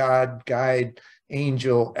call it God, guide,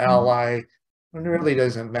 angel, ally. It really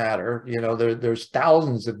doesn't matter. There's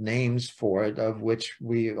thousands of names for it, of which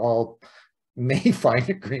we all may find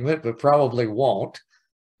agreement, but probably won't.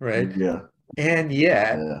 Right. Yeah. And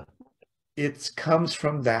yet it comes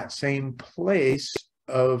from that same place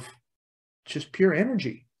of just pure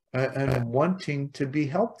energy and wanting to be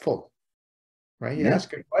helpful. Right. You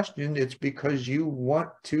ask a question, it's because you want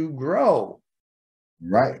to grow.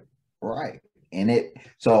 Right. And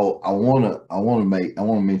so I want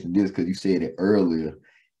to mention this because you said it earlier,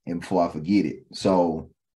 and before I forget it. So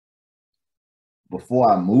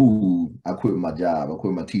before I moved, I quit my job. I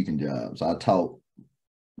quit my teaching job. So I taught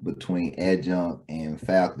between adjunct and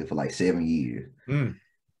faculty for like 7 years.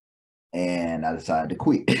 And I decided to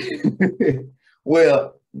quit.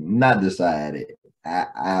 Well, not decided.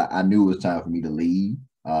 I knew it was time for me to leave.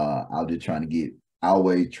 I was just trying to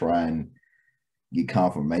always try and get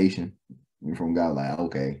confirmation from God, like,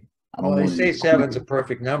 okay, I don't want to say seven's a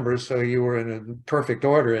perfect number, so you were in a perfect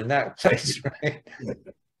order in that place, right?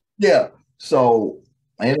 Yeah. So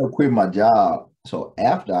I ended up quitting my job. So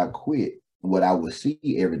after I quit, what I would see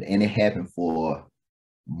every day, and it happened for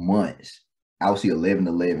months, I would see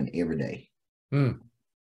 11:11 every day.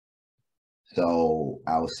 So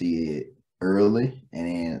I would see it early, and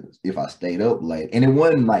then if I stayed up late, and it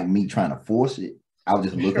wasn't like me trying to force it, I would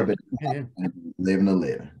just look up at the clock,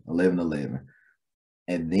 11:11.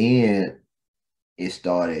 And then it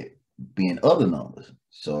started being other numbers.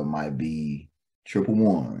 So it might be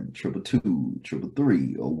 111, 222,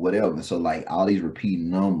 333, or whatever. And so like all these repeating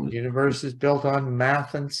numbers. The universe is built on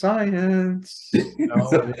math and science.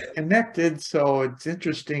 It's connected. So it's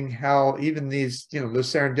interesting how even these,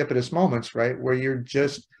 those serendipitous moments, right, where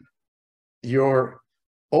your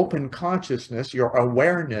open consciousness, your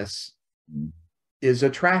awareness is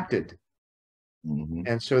attracted.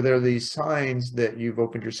 And so there are these signs that you've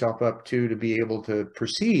opened yourself up to be able to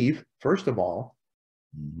perceive, first of all,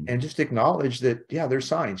 and just acknowledge that, there's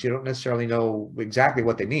signs. You don't necessarily know exactly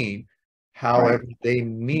what they mean. However, they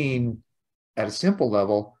mean at a simple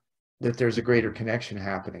level that there's a greater connection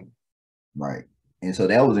happening. Right. And so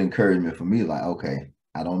that was encouragement for me, like, okay,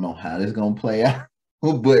 I don't know how this is going to play out,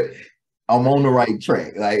 but I'm on the right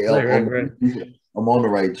track. Like, I'm on the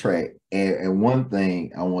right track. And one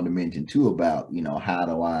thing I want to mention too about, how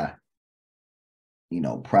do I,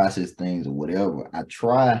 process things or whatever. I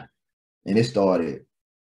try, and it started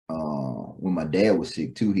when my dad was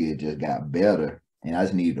sick too. He had just got better, and I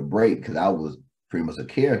just needed a break because I was pretty much a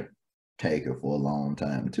caretaker for a long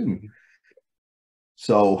time too.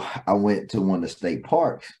 So I went to one of the state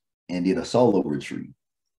parks and did a solo retreat.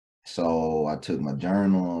 So I took my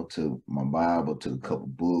journal, took my Bible, took a couple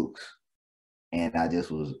books, and I just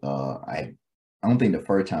was I don't think the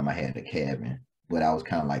first time I had a cabin, but I was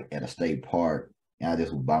kind of like at a state park, and I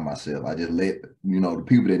just was by myself. I just let the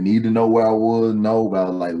people that need to know where I was know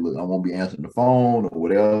about, like, look, I won't be answering the phone or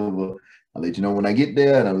whatever. I'll let you know when I get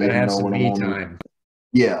there, and I'll let you know when I'm on time.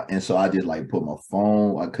 Yeah, and so I just like put my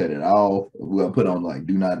phone, I cut it off. I put on like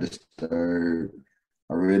do not disturb.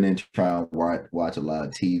 I really didn't try and watch a lot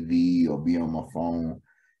of TV or be on my phone.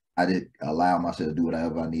 I just allow myself to do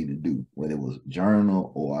whatever I need to do, whether it was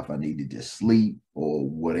journal or if I need to just sleep or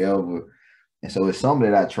whatever. And so it's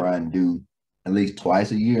something that I try and do at least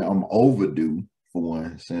twice a year. I'm overdue for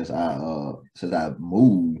one, since I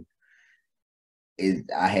moved.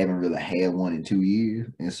 I haven't really had one in 2 years,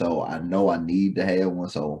 and so I know I need to have one.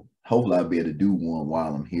 So hopefully I'll be able to do one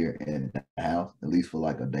while I'm here in the house, at least for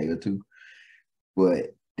like a day or two.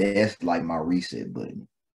 But that's like my reset button.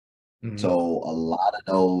 So a lot of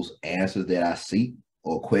those answers that I seek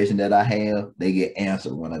or questions that I have, they get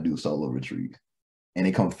answered when I do solo retreats, and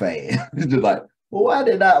they come fast. It's just like, well,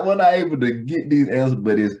 wasn't I able to get these answers?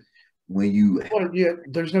 But it's when you, well, yeah,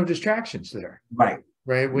 there's no distractions there. right.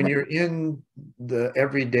 Right. When Right. you're in the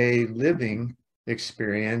everyday living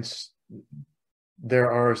experience,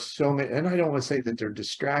 there are so many, and I don't want to say that they're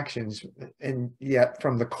distractions, and yet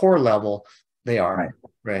from the core level, they are,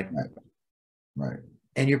 right? Right.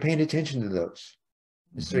 And you're paying attention to those.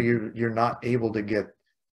 So you're not able to get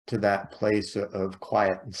to that place of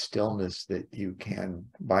quiet and stillness that you can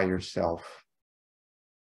by yourself.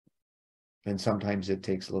 And sometimes it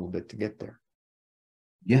takes a little bit to get there.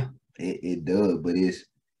 Yeah, it does, but it's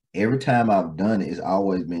every time I've done it, it's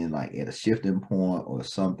always been like at a shifting point or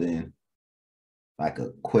something, like a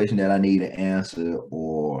question that I need to answer,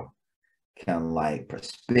 or kind of like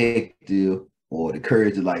perspective, or the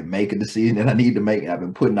courage to like make a decision that I need to make. I've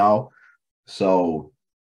been putting off. So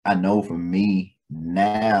I know for me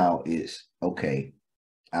now it's okay.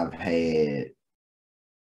 I've had,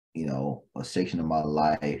 a section of my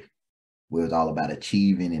life where it's all about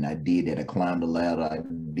achieving, and I did that. I climbed the ladder. I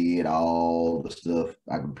did all the stuff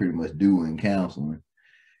I can pretty much do in counseling.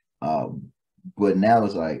 But now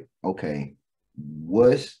it's like, okay,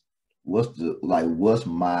 what's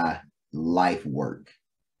my life work?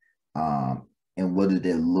 And what does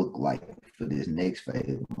that look like for this next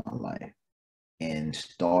phase of my life? And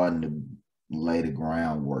starting to lay the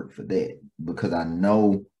groundwork for that, because I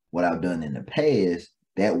know what I've done in the past,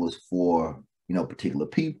 that was for, particular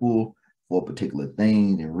people, for particular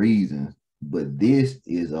things and reasons. But this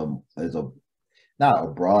is not a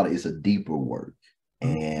broader, it's a deeper work.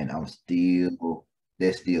 And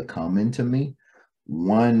that's still coming to me.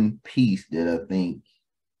 One piece that I think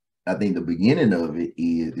the beginning of it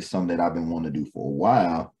is something that I've been wanting to do for a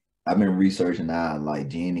while. I've been researching our like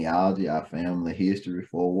genealogy, our family history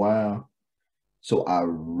for a while. So I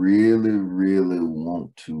really, really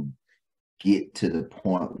want to get to the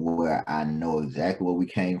point where I know exactly where we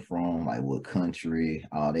came from, like what country,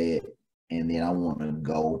 all that. And then I want to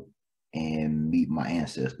go and meet my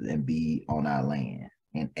ancestors and be on our land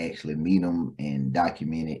and actually meet them and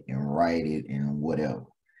document it and write it and whatever.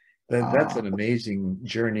 That's an amazing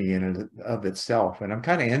journey in and of itself. And I'm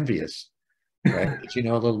kind of envious, right? But you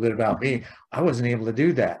know a little bit about me. I wasn't able to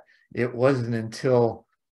do that. It wasn't until,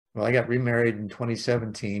 well, I got remarried in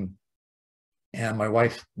 2017. And my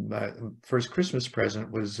wife's first Christmas present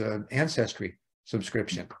was an Ancestry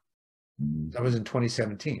subscription. That was in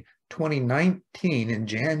 2017. 2019, in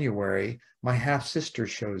January, my half sister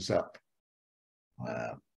shows up,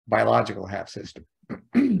 biological half sister,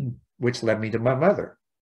 which led me to my mother.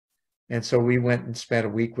 And so we went and spent a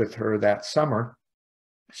week with her that summer.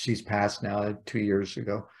 She's passed now 2 years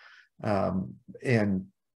ago. And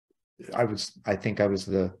I think I was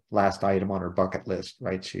the last item on her bucket list,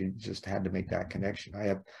 right? She just had to make that connection. I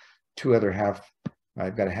have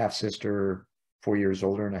I've got a half sister 4 years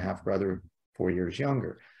older and a half brother 4 years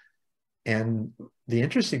younger. And the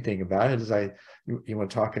interesting thing about it is you want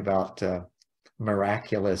to talk about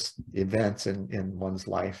miraculous events in one's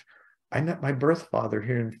life. I met my birth father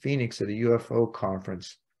here in Phoenix at a UFO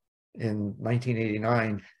conference in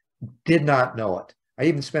 1989, did not know it. I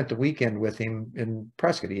even spent the weekend with him in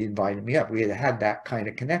Prescott. He invited me up. We had that kind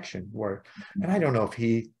of connection and I don't know if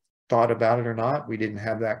he thought about it or not. We didn't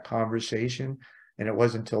have that conversation. And it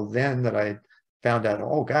wasn't until then that I found out,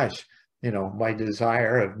 oh gosh, my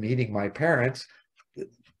desire of meeting my parents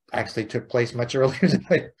actually took place much earlier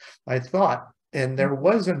than I thought. And there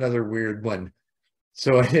was another weird one.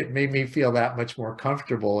 So it made me feel that much more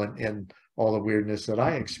comfortable in all the weirdness that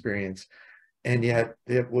I experienced. And yet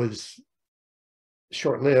it was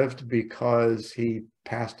short-lived because he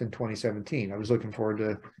passed in 2017. I was looking forward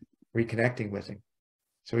to reconnecting with him.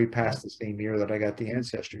 So he passed the same year that I got the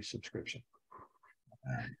Ancestry subscription.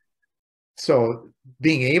 So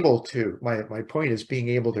being able to, my point is being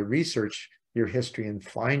able to research your history and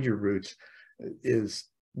find your roots is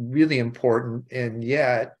really important. And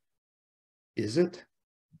yet, is it?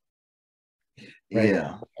 Right?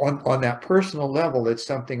 Yeah. On that personal level, it's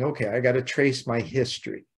something, okay, I got to trace my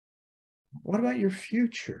history. What about your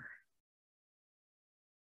future?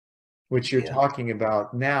 Which you're talking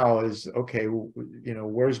about now is, okay,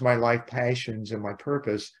 where's my life passions and my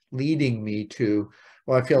purpose leading me to?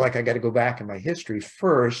 Well, I feel like I got to go back in my history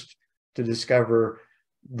first to discover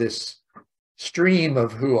this stream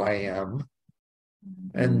of who I am,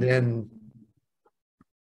 and then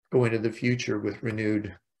go into the future with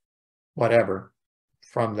renewed whatever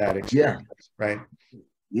from that experience, right?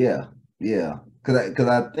 Yeah, yeah. Because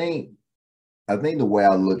I think the way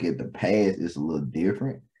I look at the past is a little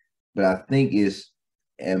different, but I think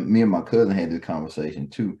and me and my cousin had this conversation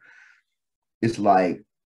too. It's like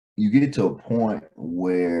you get to a point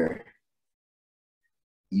where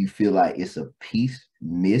you feel like it's a piece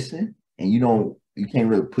missing, and you can't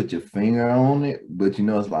really put your finger on it, but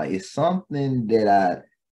it's like it's something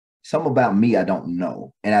something about me I don't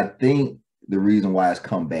know. And I think the reason why it's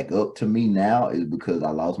come back up to me now is because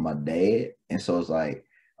I lost my dad. And so it's like,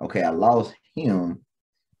 okay, I lost him,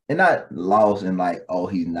 and not lost in like, oh,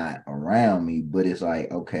 he's not around me, but it's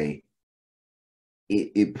like, okay,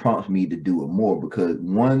 it prompts me to do it more, because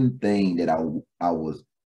one thing that I was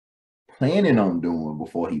planning on doing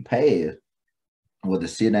before he passed was to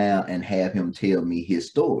sit down and have him tell me his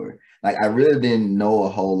story. Like, I really didn't know a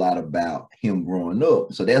whole lot about him growing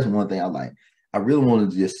up. So that's one thing I really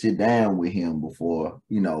wanted to just sit down with him before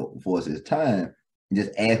it's his time, and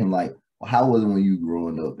just ask him, like, well, how was it when you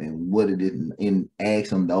growing up, and what did it, and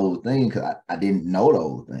ask him those things, because I didn't know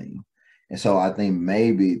those things. And so I think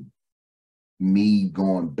maybe me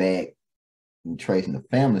going back and tracing the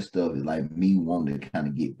family stuff is like me wanting to kind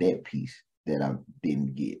of get that piece that I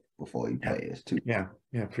didn't get before he passed too. Yeah,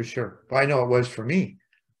 for sure. Well, I know it was for me,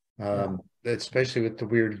 especially with the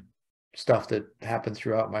weird stuff that happened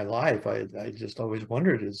throughout my life. I just always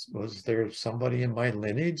wondered, was there somebody in my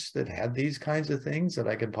lineage that had these kinds of things that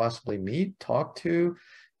I could possibly meet, talk to,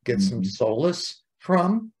 get some solace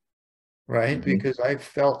from, right? Because I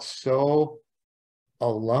felt so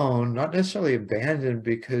alone, not necessarily abandoned,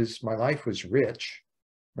 because my life was rich,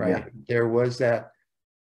 right? There was that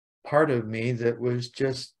part of me that was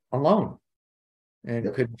just alone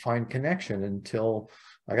and couldn't find connection until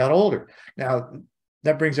I got older. Now,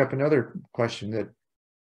 that brings up another question: that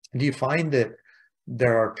do you find that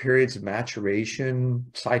there are periods of maturation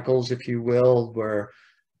cycles, if you will, where,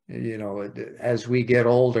 as we get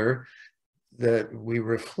older, that we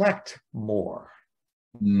reflect more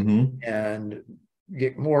and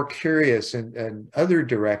get more curious in other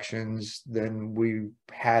directions than we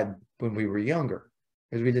had when we were younger,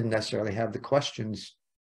 because we didn't necessarily have the questions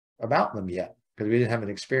about them yet, because we didn't have an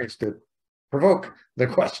experience to provoke the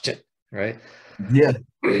question, right? Yeah.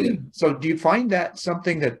 So do you find that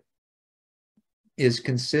something that is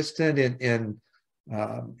consistent in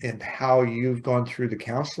how you've gone through the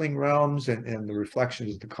counseling realms and the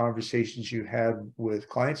reflections, the conversations you had with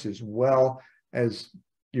clients, as well as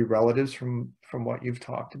your relatives from what you've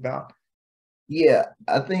talked about? Yeah,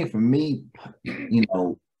 I think for me,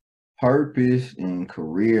 purpose and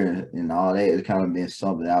career and all that has kind of been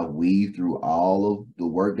something I've weaved through all of the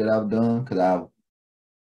work that I've done, because I've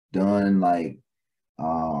done like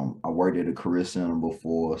I worked at a career center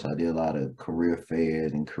before, so I did a lot of career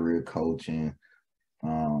fairs and career coaching.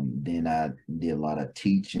 Then I did a lot of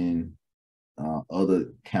teaching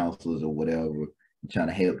other counselors or whatever, trying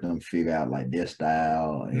to help them figure out like their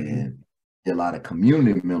style, and did a lot of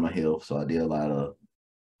community mental health. So I did a lot of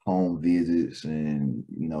home visits and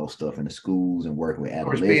stuff in the schools and working with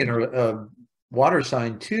adolescents. Of course, being a water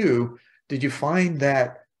sign too, did you find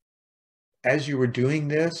that as you were doing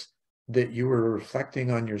this, that you were reflecting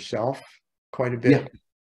on yourself quite a bit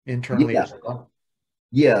internally as well?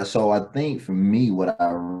 Yeah, so I think for me, what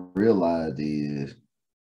I realized is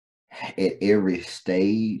at every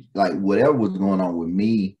stage, like whatever was going on with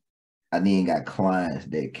me, I then got clients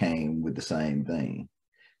that came with the same thing.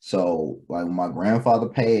 So like when my grandfather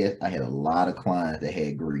passed, I had a lot of clients that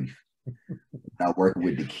had grief. I working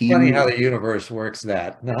with the kids. Funny how the universe works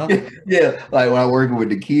that, no? Yeah, like when I working with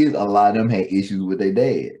the kids, a lot of them had issues with their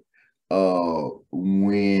dad.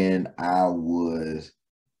 When I was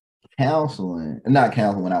not counseling,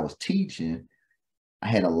 when I was teaching, I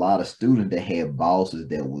had a lot of students that had bosses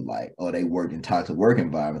that were like, oh, they worked in toxic work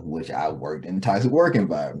environments, which I worked in toxic work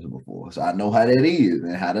environments before. So I know how that is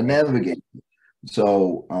and how to navigate.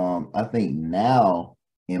 So I think now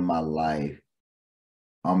in my life,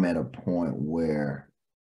 I'm at a point where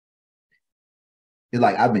it's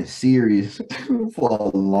like I've been serious for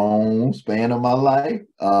a long span of my life.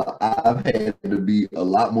 I've had to be a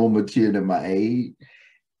lot more mature than my age.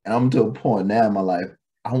 And I'm to a point now in my life,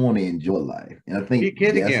 I want to enjoy life. And I think Be a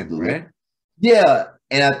kid again, right? Yeah.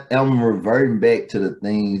 And I'm reverting back to the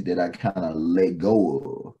things that I kind of let go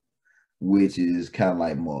of, which is kind of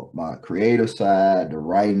like my creative side, the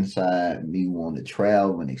writing side, me wanting to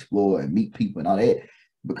travel and explore and meet people and all that,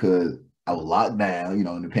 because I was locked down,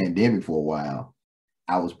 in the pandemic for a while.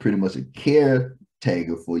 I was pretty much a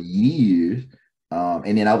taker for years.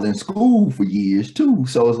 And then I was in school for years too.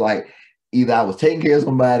 So it's like either I was taking care of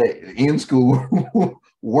somebody in school,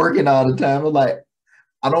 working all the time. I'm like,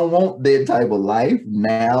 I don't want that type of life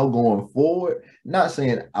now going forward. Not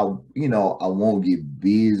saying I won't get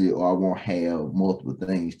busy or I won't have multiple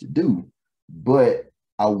things to do, but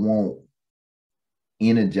I want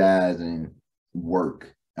energizing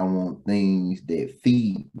work. I want things that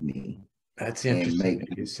feed me. That's interesting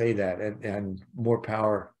that you say that, and more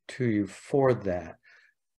power to you for that.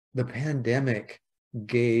 The pandemic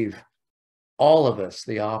gave all of us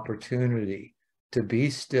the opportunity to be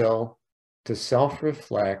still, to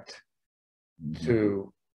self-reflect,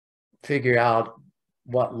 to figure out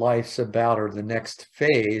what life's about or the next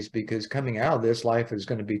phase, because coming out of this, life is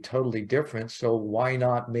going to be totally different. So why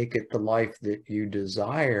not make it the life that you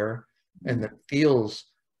desire and that feels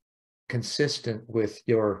consistent with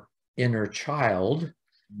your inner child,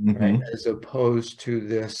 right? As opposed to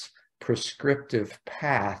this prescriptive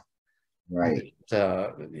path, right?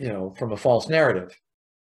 From a false narrative.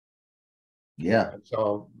 Yeah.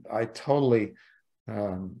 So I totally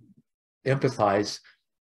empathize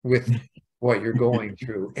with what you're going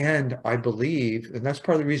through. And I believe, and that's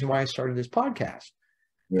part of the reason why I started this podcast,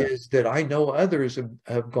 is that I know others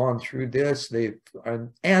have gone through this,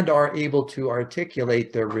 and are able to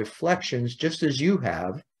articulate their reflections just as you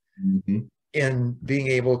have, in being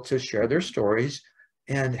able to share their stories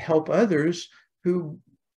and help others who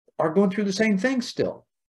are going through the same thing still.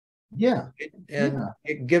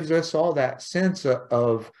 It gives us all that sense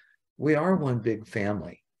of we are one big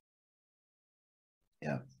family.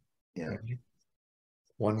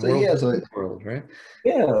 One world, right?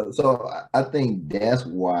 So I think that's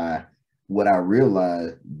why what I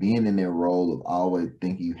realized being in that role of always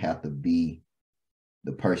thinking you have to be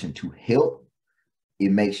the person to help,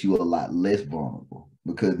 it makes you a lot less vulnerable,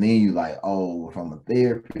 because then you like, oh, if I'm a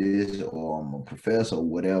therapist or I'm a professor or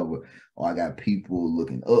whatever, or I got people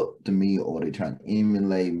looking up to me or they're trying to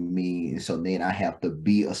emulate me. And so then I have to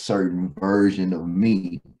be a certain version of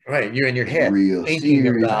me. Right. You're in your head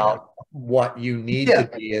thinking about what you need to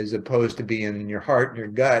be, as opposed to being in your heart and your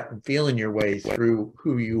gut and feeling your way through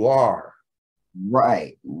who you are.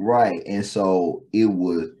 Right. And so it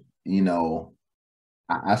was,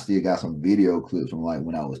 I still got some video clips from like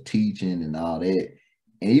when I was teaching and all that.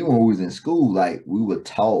 And even when we was in school, like we were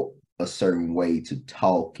taught a certain way to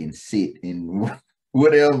talk and sit and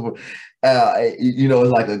whatever.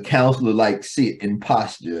 It's like a counselor, like sit in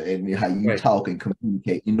posture and how you talk and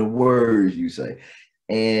communicate in the words you say.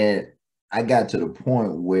 And I got to the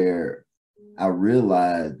point where I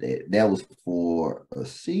realized that that was for a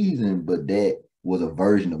season, but that was a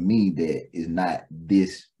version of me that is not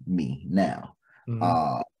this me now.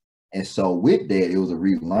 And so with that, it was a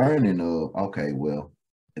relearning of, okay, well,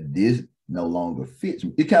 this no longer fits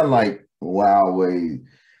me. It's kind of like what I always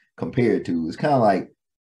compare it to. It's kind of like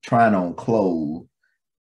trying on clothes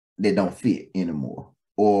that don't fit anymore.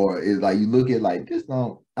 Or it's like you look at like, this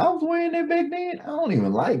don't, I was wearing that back then. I don't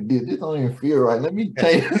even like this. This don't even feel right. Let me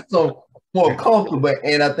change some more comfortable.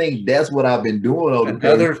 And I think that's what I've been doing over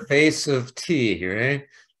another face of tea, right?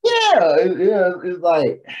 It's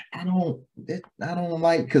like I don't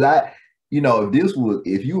like, because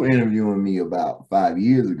if you were interviewing me about 5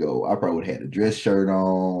 years ago, I probably would have had a dress shirt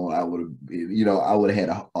on. I would have had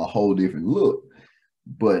a whole different look.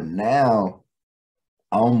 But now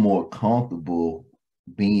I'm more comfortable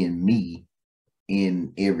being me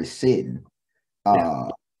in every setting.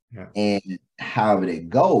 And however it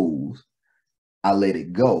goes, I let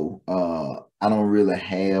it go. I don't really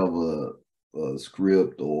have a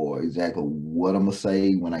script or exactly what I'm gonna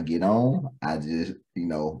say when I get on. I just,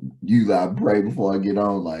 usually I pray before I get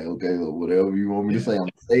on, like, okay, look, whatever you want me to say, I'm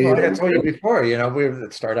gonna say it. I told you before,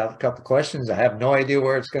 we start out a couple questions. I have no idea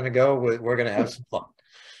where it's gonna go. We're gonna have some fun.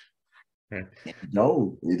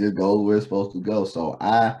 No, it just goes where it's supposed to go. So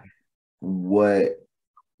what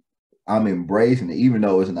I'm embracing it, even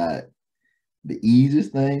though it's not the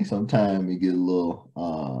easiest thing, sometimes it gets a little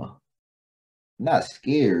not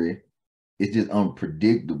scary. It's just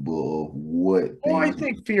unpredictable of what I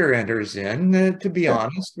think fear enters in, to be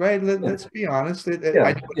honest, right? Let's be honest. I know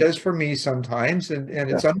it does for me sometimes, and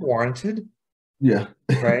it's unwarranted.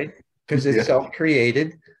 Right? Because it's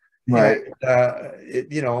self-created. Right. And,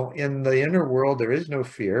 in the inner world, there is no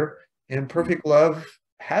fear, and perfect love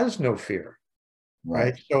has no fear.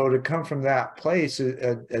 Right. So to come from that place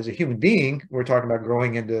as a human being, we're talking about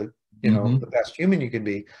growing into, the best human you can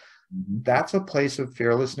be. That's a place of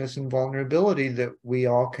fearlessness and vulnerability that we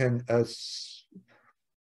all can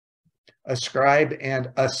ascribe and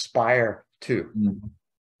aspire to.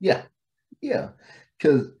 Yeah.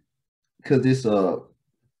 Because because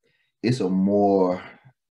it's a more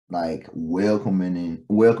like welcoming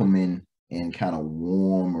and kind of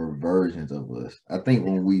warmer versions of us. I think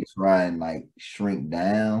when we try and like shrink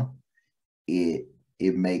down, it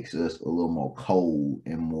makes us a little more cold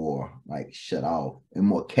and more like shut off and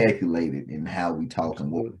more calculated in how we talk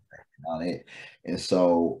and what and all that. And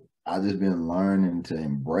so I just been learning to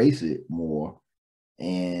embrace it more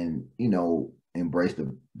and embrace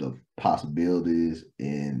the possibilities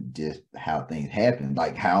and just how things happen,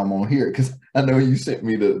 like how I'm on here. Because I know you sent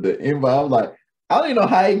me the invite. I was like, I don't even know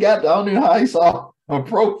how he got. I don't even know how he saw a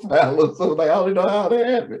profile or something. Like, I don't even know how that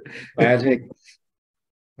happened. Magic.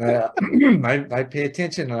 I pay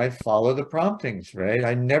attention and I follow the promptings, right?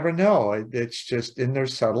 I never know. It's just in there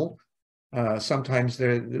subtle. Sometimes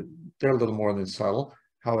they're a little more than subtle.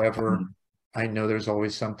 However, I know there's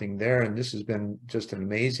always something there, and this has been just an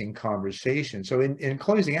amazing conversation. So in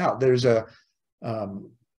closing out, there's I want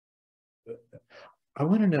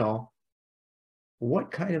to know,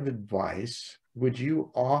 what kind of advice would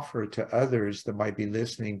you offer to others that might be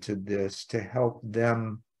listening to this to help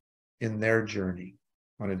them in their journey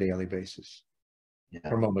on a daily basis,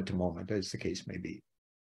 or moment to moment, as the case may be?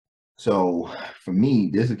 So for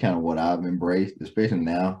me, this is kind of what I've embraced, especially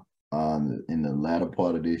now in the latter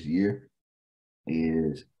part of this year,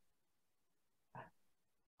 is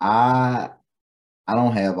I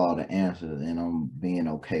don't have all the answers, and I'm being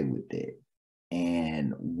okay with that.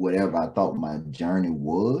 And whatever I thought my journey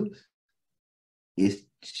was, it's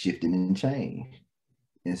shifting and changed.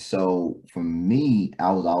 And so for me,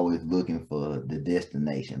 I was always looking for the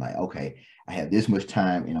destination. Like, okay, I have this much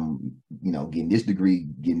time and I'm, getting this degree,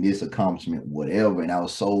 getting this accomplishment, whatever. And I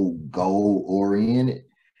was so goal oriented.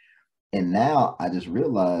 And now I just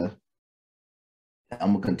realized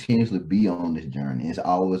I'm gonna continuously be on this journey. It's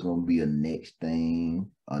always gonna be a next thing,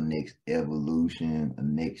 a next evolution, a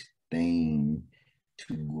next thing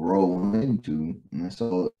to grow into. And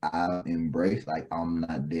so I embrace, like, I'm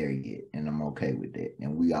not there yet, and I'm okay with that.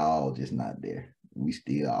 And we all just not there. We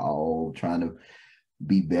still all trying to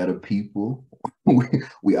be better people.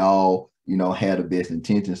 we all, have the best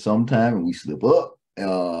intentions sometime, and we slip up,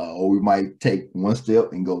 or we might take one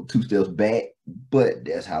step and go two steps back. But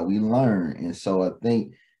that's how we learn. And so I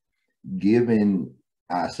think giving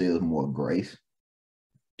ourselves more grace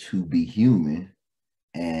to be human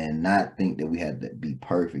and not think that we have to be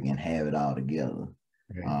perfect and have it all together.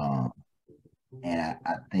 Right. And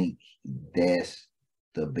I think that's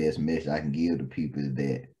the best message I can give to people, is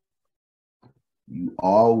that you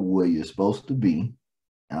are where you're supposed to be,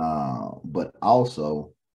 but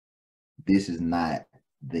also this is not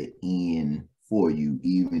the end for you.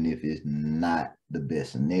 Even if it's not the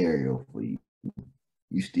best scenario for you,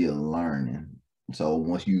 you're still learning. So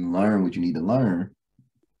once you learn what you need to learn,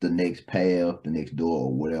 the next path, the next door,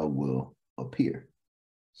 or whatever will appear.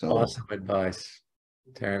 So awesome advice,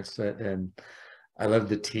 Terrence. And I love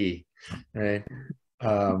the tea, right?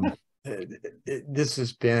 This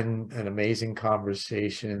has been an amazing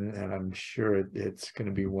conversation, and I'm sure it's going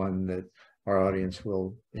to be one that our audience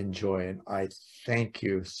will enjoy. And I thank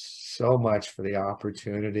you so much for the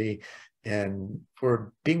opportunity and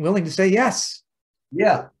for being willing to say yes.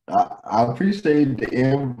 Yeah, I appreciate the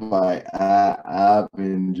invite. I've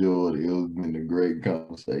enjoyed it. It's been a great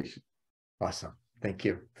conversation. Awesome. Thank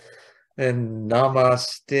you. And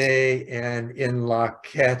namaste and in la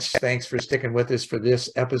catch. Thanks for sticking with us for this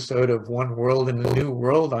episode of One World in a New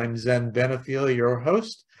World. I'm Zen Benefiel, your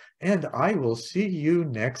host, and I will see you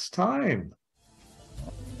next time.